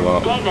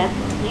sidewalk. Davis,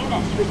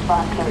 units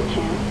response code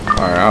 2.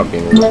 Alright, I'll be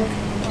in route.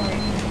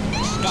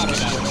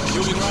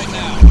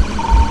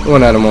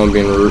 One item on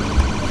being route.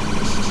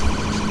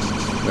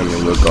 Let me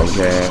look on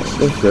CAD.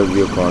 This is the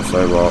vehicle on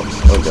sidewalk.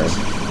 Okay.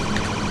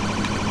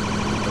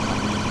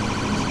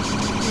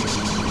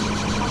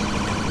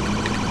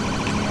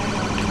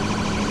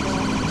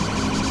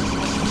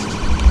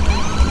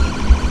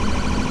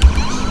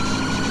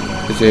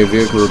 Say a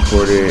vehicle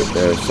reported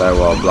the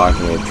sidewalk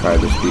blocking it.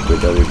 Tried to speak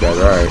with other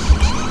driver. Alright.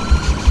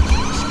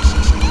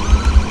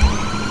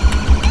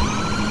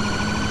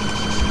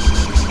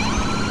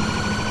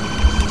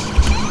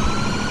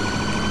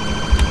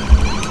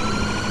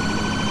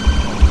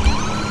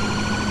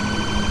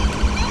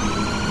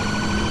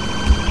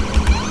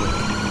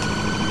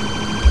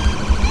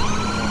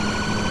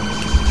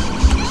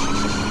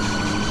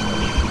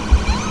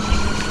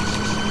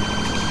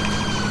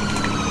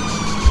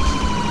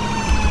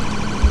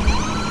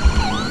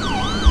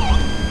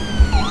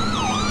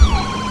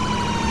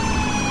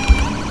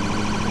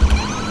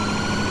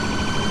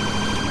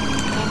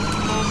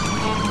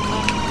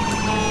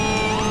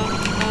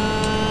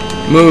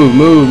 Move,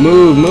 move,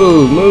 move,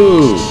 move,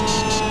 move.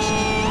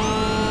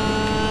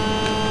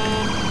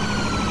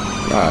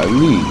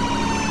 Golly.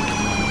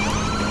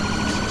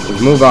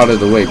 Let's move out of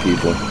the way,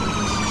 people.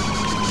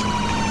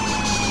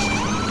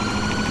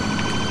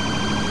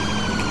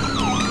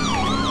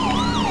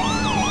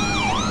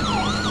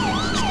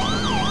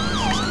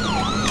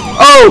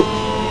 Oh!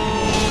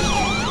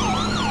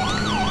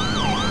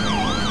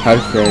 How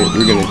to create,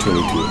 we're gonna turn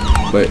into it.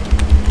 But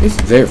it's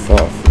their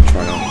fault for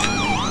trying to.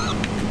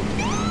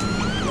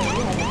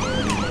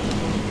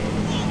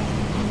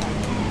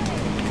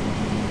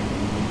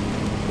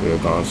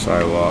 We're on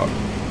sidewalk.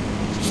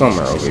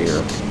 Somewhere over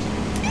here.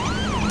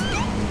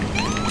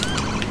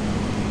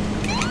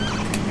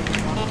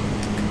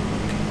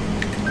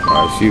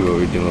 I see what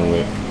we're dealing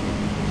with.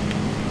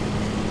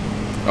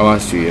 Oh, I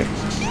see it.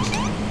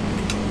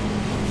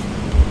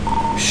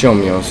 Show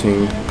me, I'll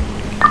see.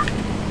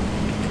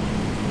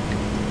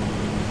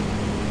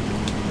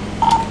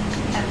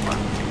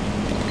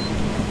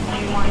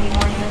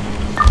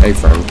 Hey,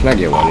 firm, can I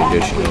get one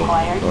additional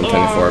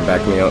 124?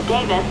 Back me up.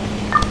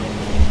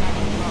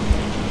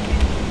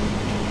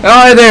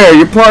 Hi there,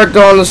 you're parked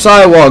on the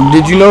sidewalk.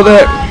 Did you know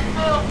that?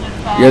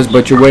 Yes,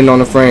 but you're waiting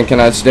on a friend. Can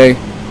I stay?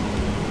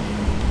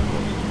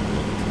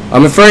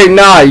 I'm afraid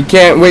not. You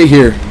can't wait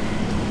here.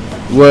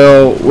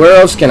 Well, where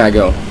else can I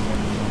go?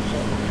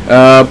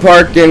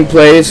 Parking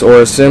place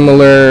or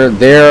similar.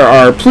 There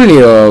are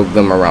plenty of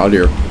them around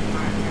here.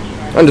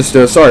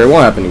 Understood. Sorry, it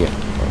won't happen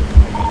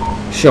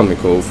again. Show me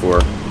code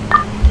for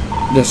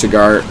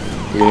disregard.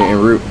 You're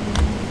en route.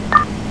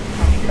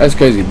 That's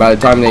crazy. By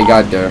the time they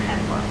got there,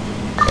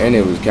 and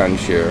it was kind of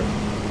sure.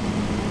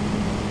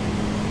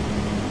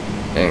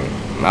 Dang,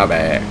 my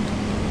bad.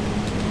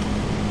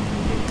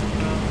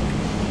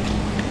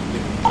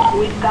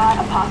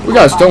 We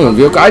got a stolen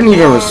vehicle. I didn't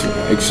even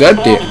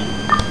accept it.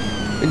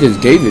 It just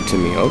gave it to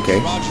me.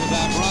 Okay.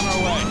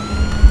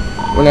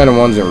 We're not the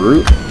ones en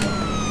route.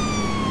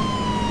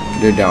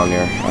 They're down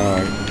there.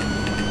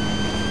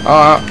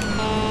 Alright.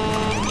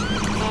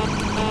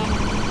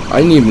 I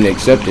didn't even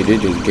accept it.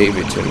 It just gave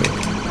it to me.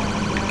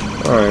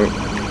 Alright.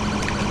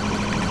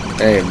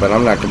 Hey, but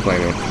I'm not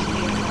complaining.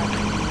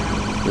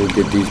 Let's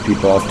get these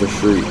people off the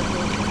street.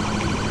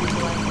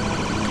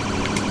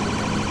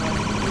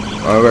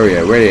 Oh, where we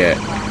at? Where they at?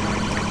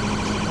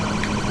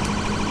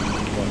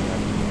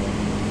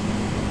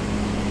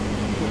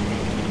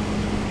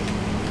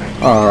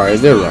 Alright,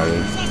 they're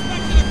running.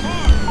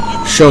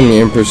 Show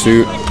me in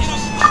pursuit.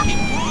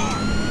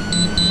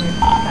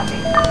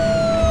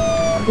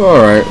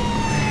 Alright.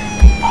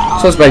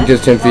 Suspect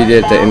just 10 feet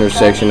at the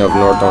intersection of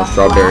North on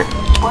Strawberry.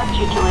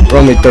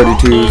 Roll me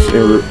 32s.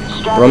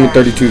 Roll me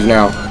 32s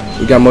now.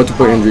 We got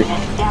multiple injury.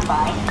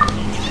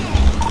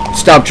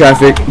 Stop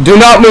traffic. Do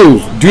not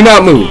move. Do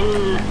not move.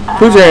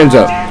 Put your hands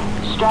up.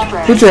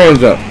 Put your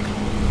hands up.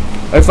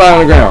 Lay flat on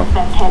the ground.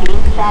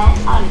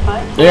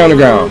 Lay on the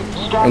ground.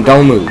 And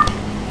don't move.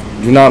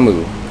 Do not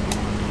move.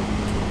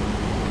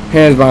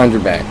 Hands behind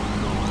your back.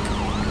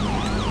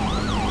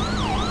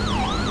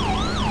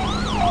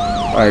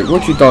 Alright,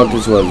 what you thought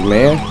this was,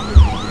 man?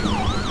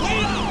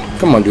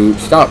 Come on, dude.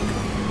 Stop.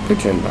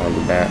 Put your hands behind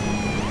your back.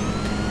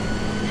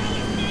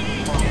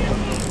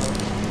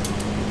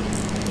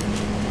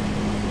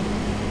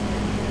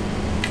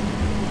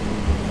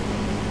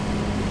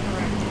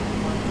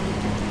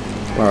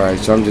 Alright,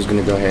 so I'm just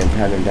gonna go ahead and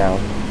pat him down.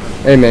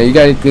 Hey man, you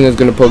got anything that's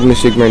gonna poke me,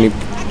 signal,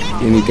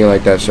 anything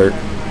like that, sir?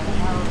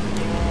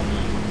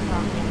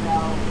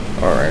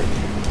 Alright.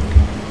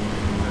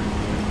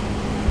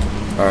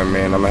 Alright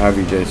man, I'm gonna have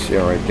you just sit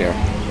right there.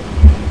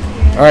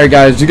 Alright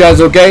guys, you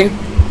guys okay?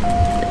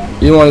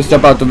 You wanna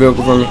step out the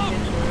vehicle for me?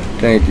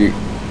 Thank you.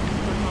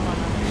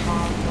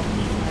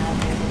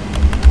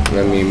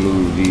 Let me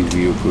move these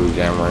vehicles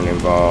that weren't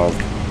involved.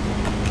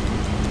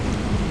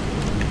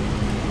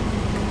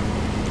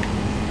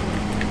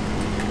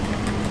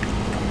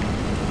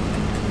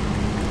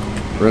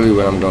 Really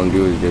what I'm going to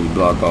do is just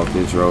block off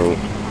this road.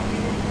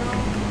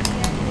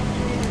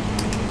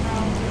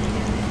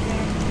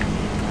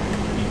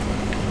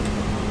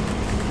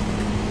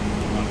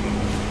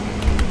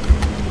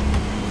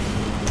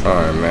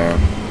 Alright, man.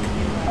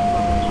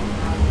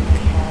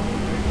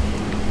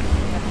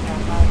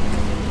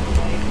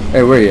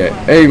 Hey, where you at?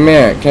 Hey,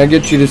 man, can I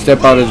get you to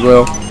step out as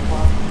well?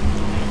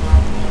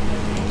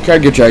 Can I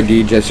get your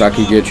ID just so I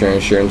can get your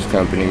insurance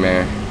company,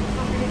 man?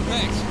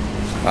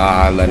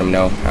 I'll let them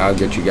know. I'll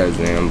get you guys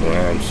the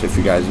ambulance if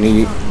you guys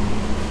need it.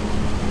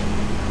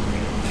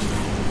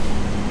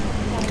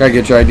 Gotta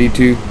get your ID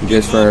too,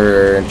 just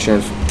for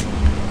insurance.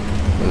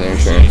 For the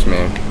insurance,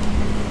 man.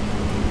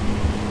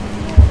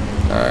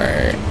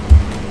 Alright.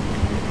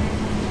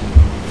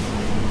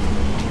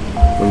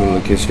 Let me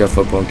look his stuff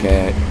up on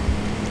CAT.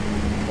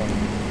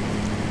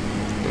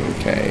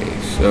 Okay,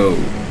 so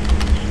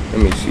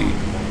let me see.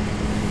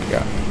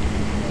 Yeah.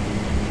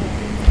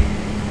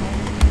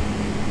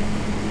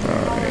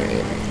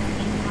 Alright.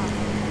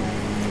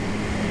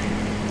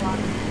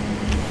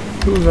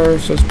 Who's our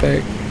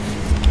suspect?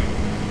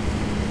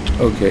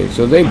 Okay,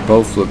 so they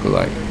both look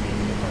alike.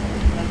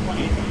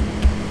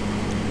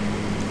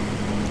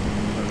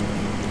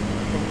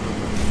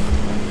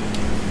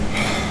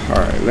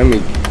 Alright, let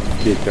me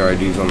get their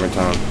IDs one more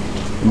time.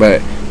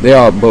 But they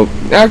all both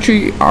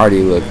actually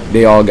already look.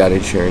 They all got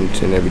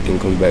insurance and everything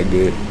comes back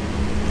good.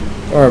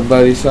 Alright,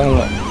 buddy,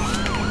 silent.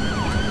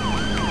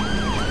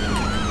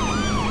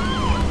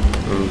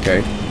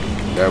 Okay,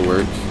 that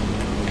works.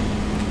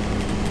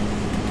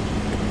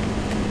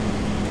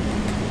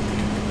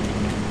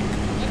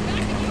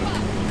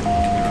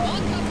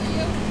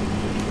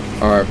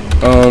 Alright,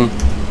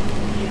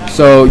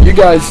 so you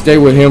guys stay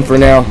with him for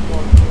now.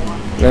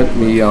 Let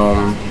me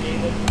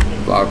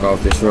block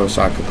off this road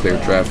so I can clear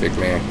traffic,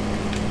 man.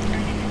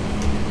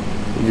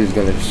 I'm just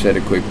gonna set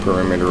a quick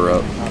perimeter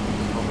up,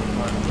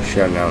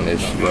 shut down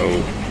this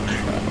road,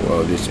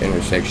 well, this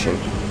intersection.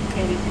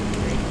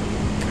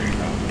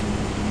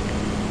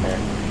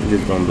 I'm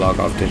just gonna block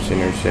off this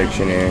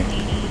intersection and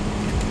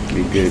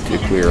be good to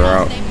clear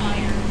out.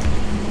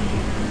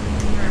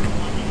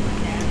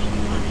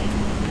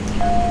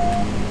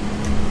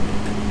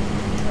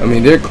 I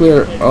mean, they're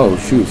clear. Oh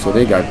shoot, so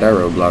they got that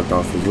road blocked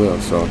off as well,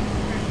 so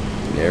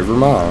never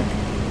mind.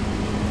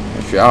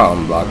 Actually, I'll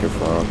unblock it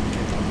for them.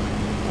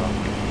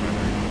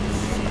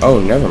 Oh,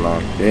 never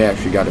mind. They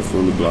actually got it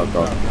fully blocked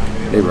off.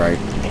 They right.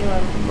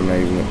 I'm not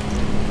using it.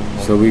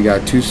 So we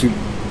got two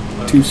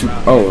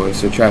oh,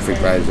 it's a traffic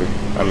visor.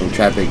 I mean,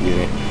 traffic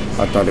unit.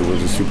 I thought it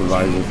was a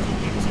supervisor.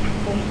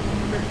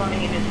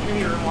 Responding in this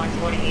 3 room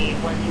 128,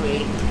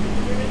 128.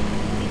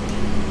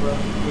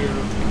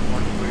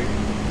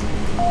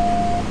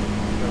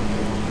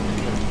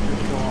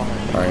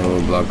 Alright,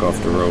 we'll block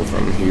off the road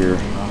from here.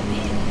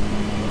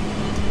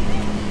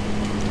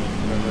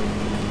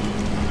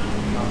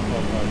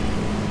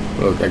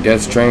 Look, I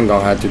guess train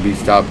gonna have to be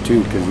stopped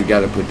too, because we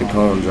gotta put the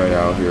cones right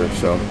out here,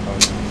 so.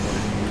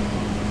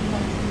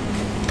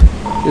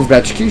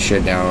 Dispatch, key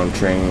shut down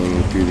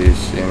train through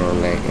this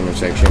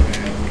intersection.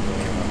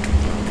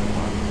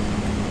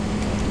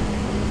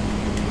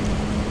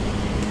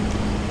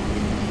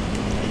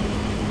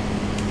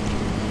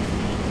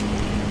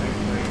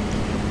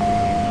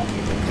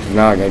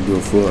 Now I gotta do a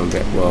full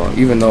invent. Well,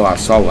 even though I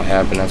saw what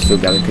happened, I still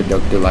gotta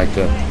conduct it like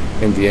the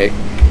MVA.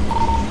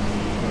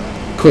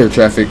 Clear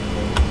traffic.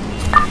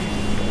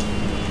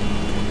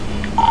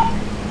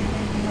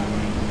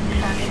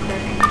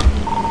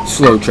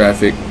 Slow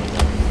traffic.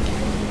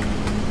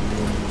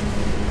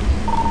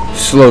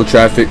 Slow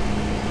traffic.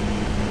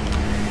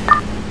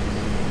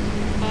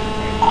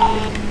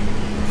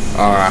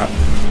 Alright.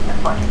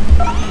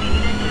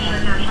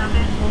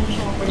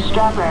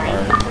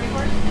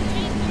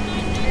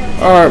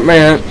 Alright,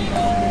 man.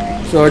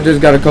 So I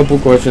just got a couple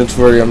questions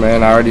for you,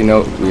 man. I already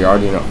know. We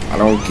already know. I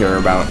don't care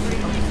about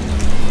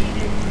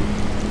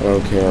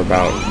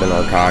the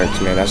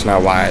narcotics, man. That's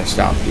not why I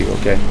stopped you,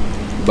 okay?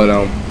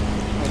 But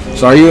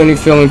so are you any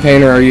feeling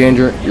pain or are you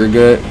injured? You're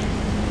good.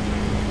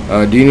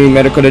 Do you need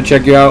medical to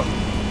check you out?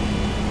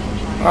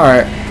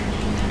 Alright.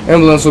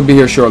 Ambulance will be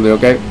here shortly,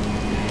 okay?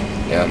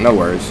 Yeah, no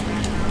worries.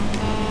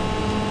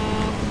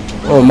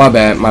 Oh, my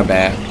bad, my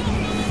bad.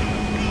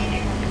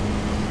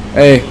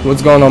 Hey,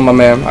 what's going on, my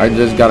man? I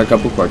just got a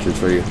couple questions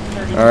for you.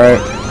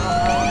 Alright.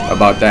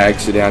 About the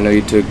accident. I know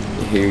you took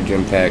a huge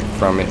impact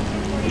from it.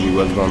 You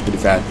was going pretty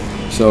fast.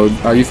 So,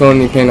 are you feeling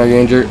any pain? Are you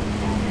injured?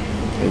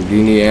 And do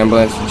you need an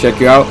ambulance to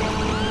check you out?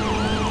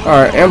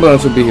 Alright,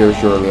 ambulance will be here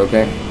shortly,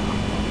 okay?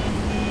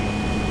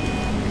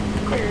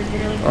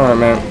 Alright,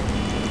 man.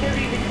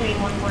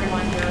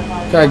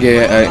 Can I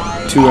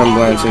get 2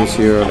 ambulances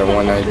here to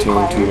 119,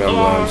 2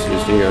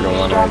 ambulances here to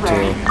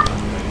 119?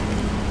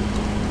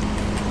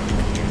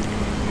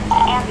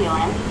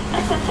 Ambulance.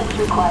 Assistance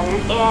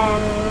required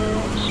in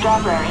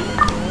Strawberry.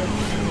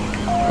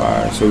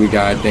 Alright, so we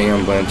got the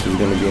ambulance is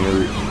gonna be in the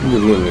you're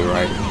literally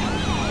right.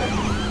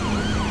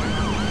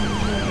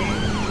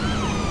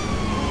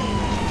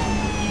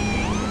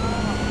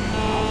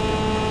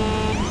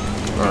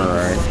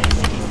 Alright.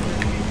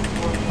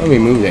 Let me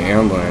move the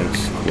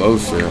ambulance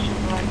closer.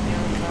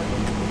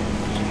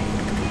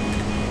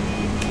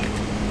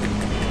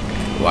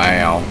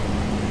 Wow.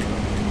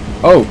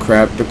 Oh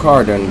crap, the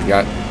car done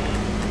got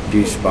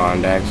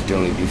despawned,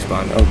 accidentally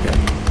despawned. Okay.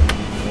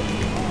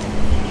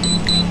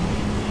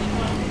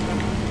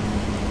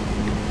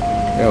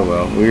 Oh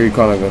well, we're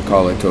gonna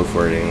call it tow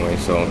for it anyway,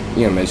 so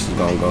EMS is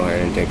gonna go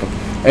ahead and take them.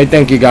 Hey,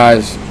 thank you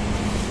guys.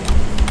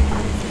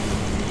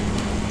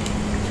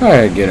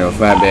 Alright, get a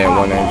flatbed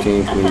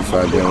 119, please.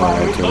 Flatbed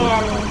 119.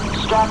 In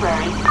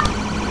Strawberry.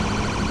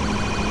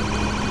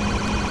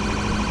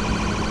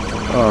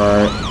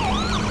 Alright.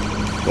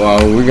 Well,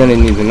 we're gonna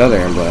need another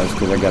ambulance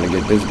because I gotta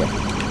get this guy.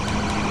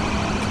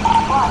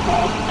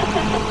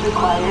 Assistance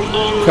required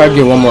in. Try to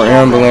get one more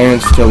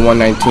ambulance to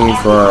 119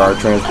 for our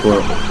transport.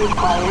 Assistance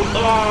required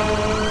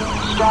in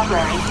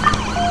Strawberry.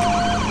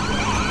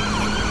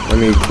 Let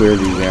me clear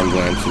these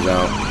ambulances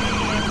out.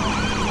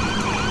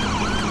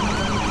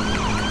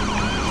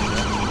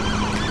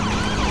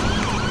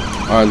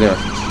 Alright, there.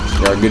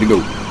 We are good to go.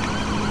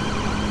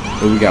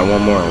 And we got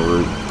one more en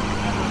route.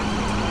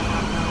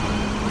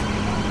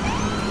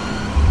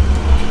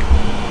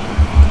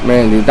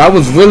 Man, dude, that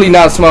was really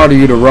not smart of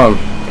you to run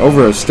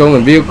over a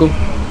stolen vehicle.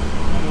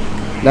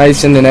 Now you're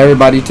sending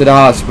everybody to the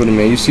hospital,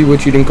 man. You see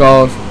what you done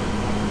caused?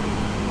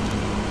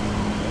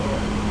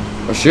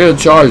 I should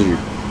charge you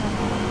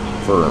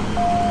for...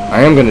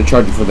 I am going to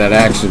charge you for that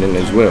accident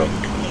as well.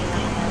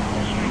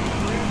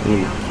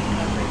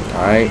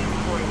 Alright.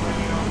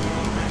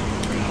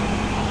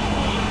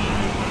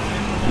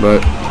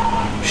 But,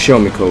 show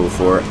me code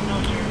for it.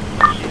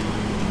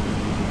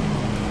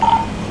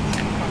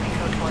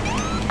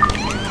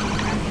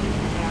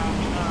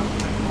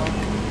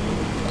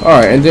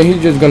 Alright, and then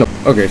he's just gonna...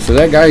 Okay, so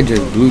that guy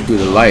just blew through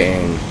the light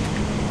and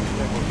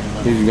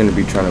he's gonna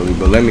be trying to leave,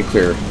 but let me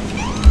clear.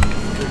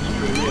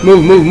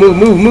 Move, move, move,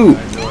 move, move!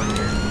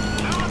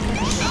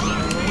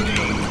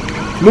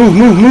 Move,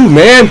 move, move,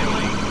 man!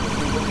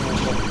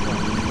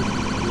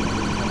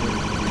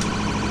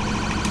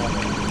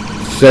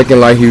 Second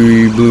light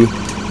he blew.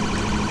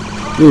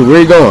 Dude,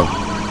 where you going?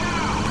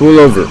 Pull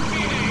over.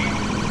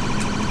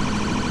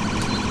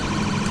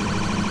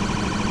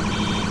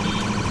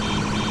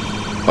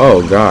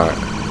 Oh god,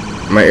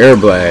 my air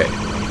blade.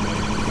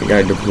 I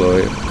gotta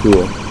deploy it.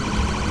 Cool.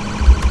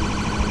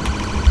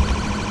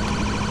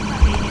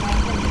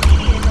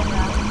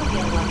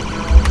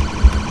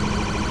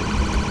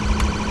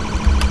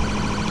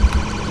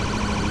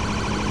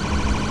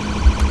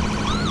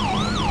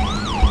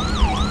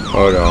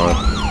 Hold on.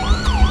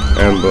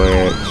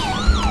 Ambulance.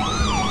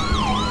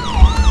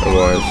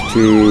 Ambulance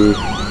 2.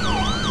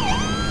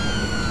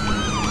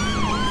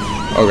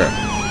 Okay.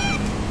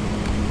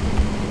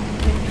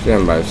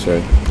 Stand by, sir.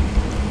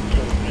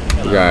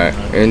 We got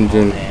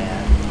engine.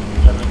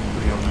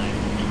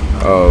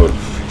 Oh,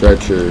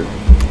 stretcher.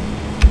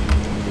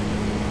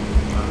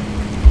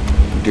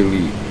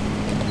 Delete.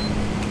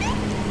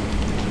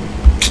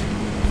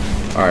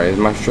 Alright, is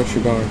my stretcher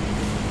gone?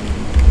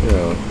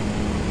 No.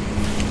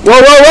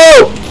 Whoa, whoa,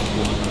 whoa!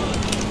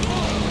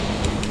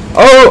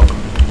 Oh!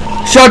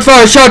 Shot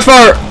fire, shot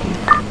fire!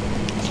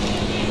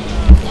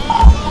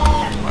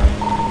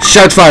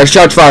 Shot fire,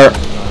 shot fire!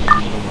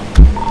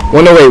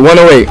 108,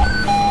 108.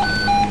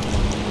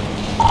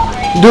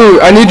 Dude,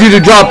 I need you to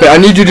drop it. I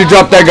need you to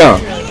drop that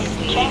gun.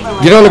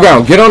 Get on the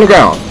ground. Get on the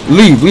ground.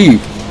 Leave,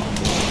 leave.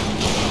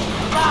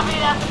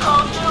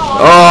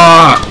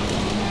 Ah.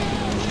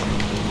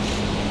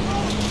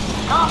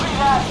 Copy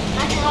that.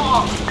 Taking a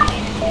look.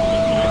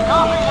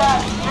 Copy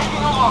that.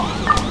 Taking a look.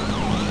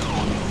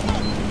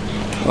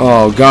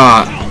 Oh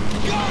god.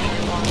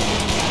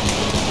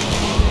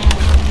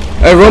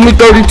 Hey, roll me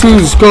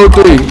 32s, code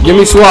 3. Give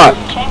me SWAT.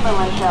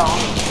 Chamberlain Hill.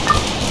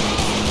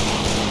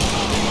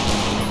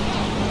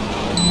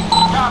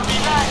 Copy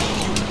that.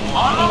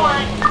 On the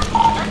way.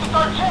 Victor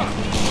 13.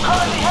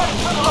 Currently headed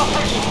to the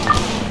location.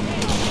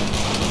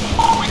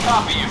 We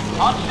copy you.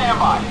 On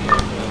standby.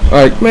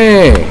 Alright,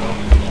 man.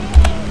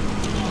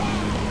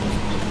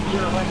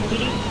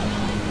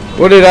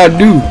 What did I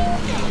do?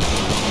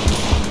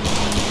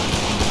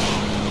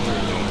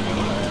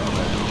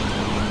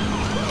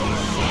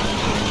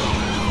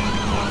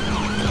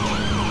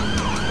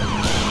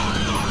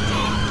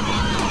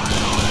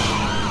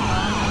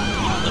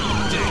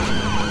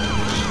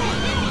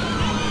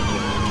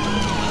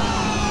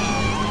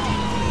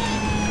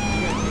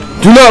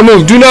 Do not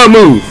move, do not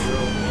move.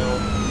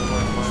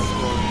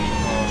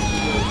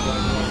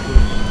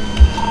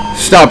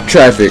 Stop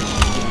traffic.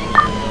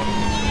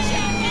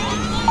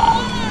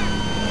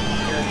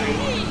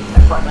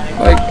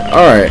 Like,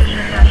 alright.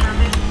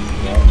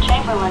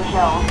 Chamberlain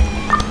Hill.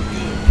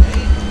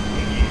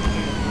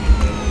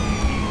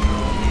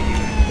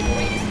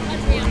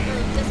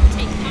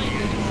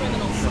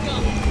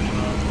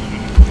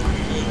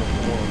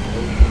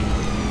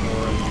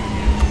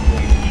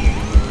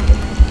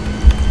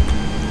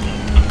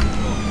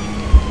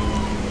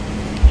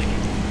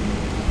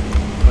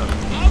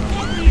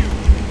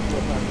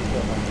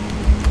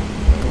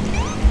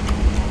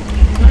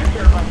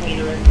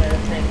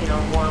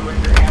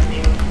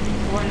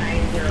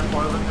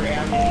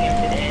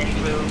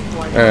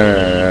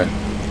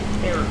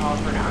 They were called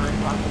for an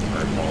unresponsive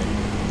person.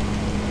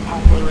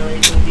 Possibly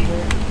related to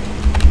Beaver.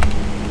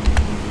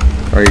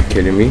 Are you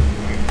kidding me?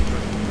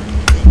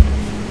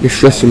 You're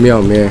stressing me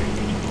out, man.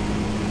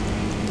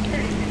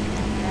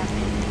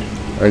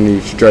 I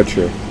need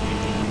stretcher.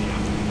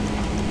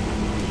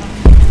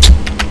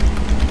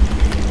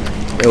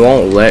 It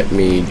won't let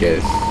me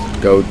just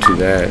go to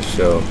that,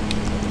 so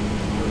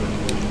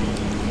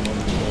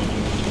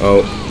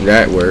Oh,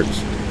 that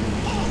works.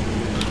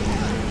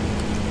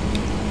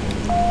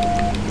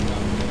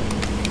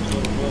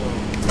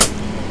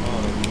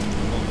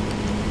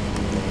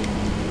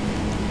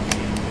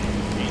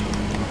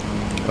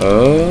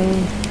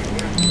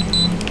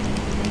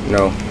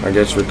 No, I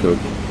guess we're good.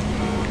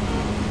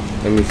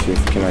 Let me see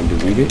if can I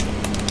delete it.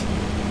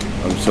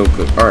 I'm so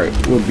good.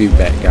 Alright, we'll be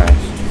back, guys.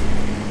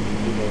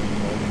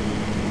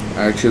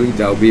 Actually,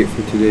 that'll be it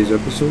for today's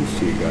episode.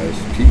 See you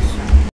guys. Peace.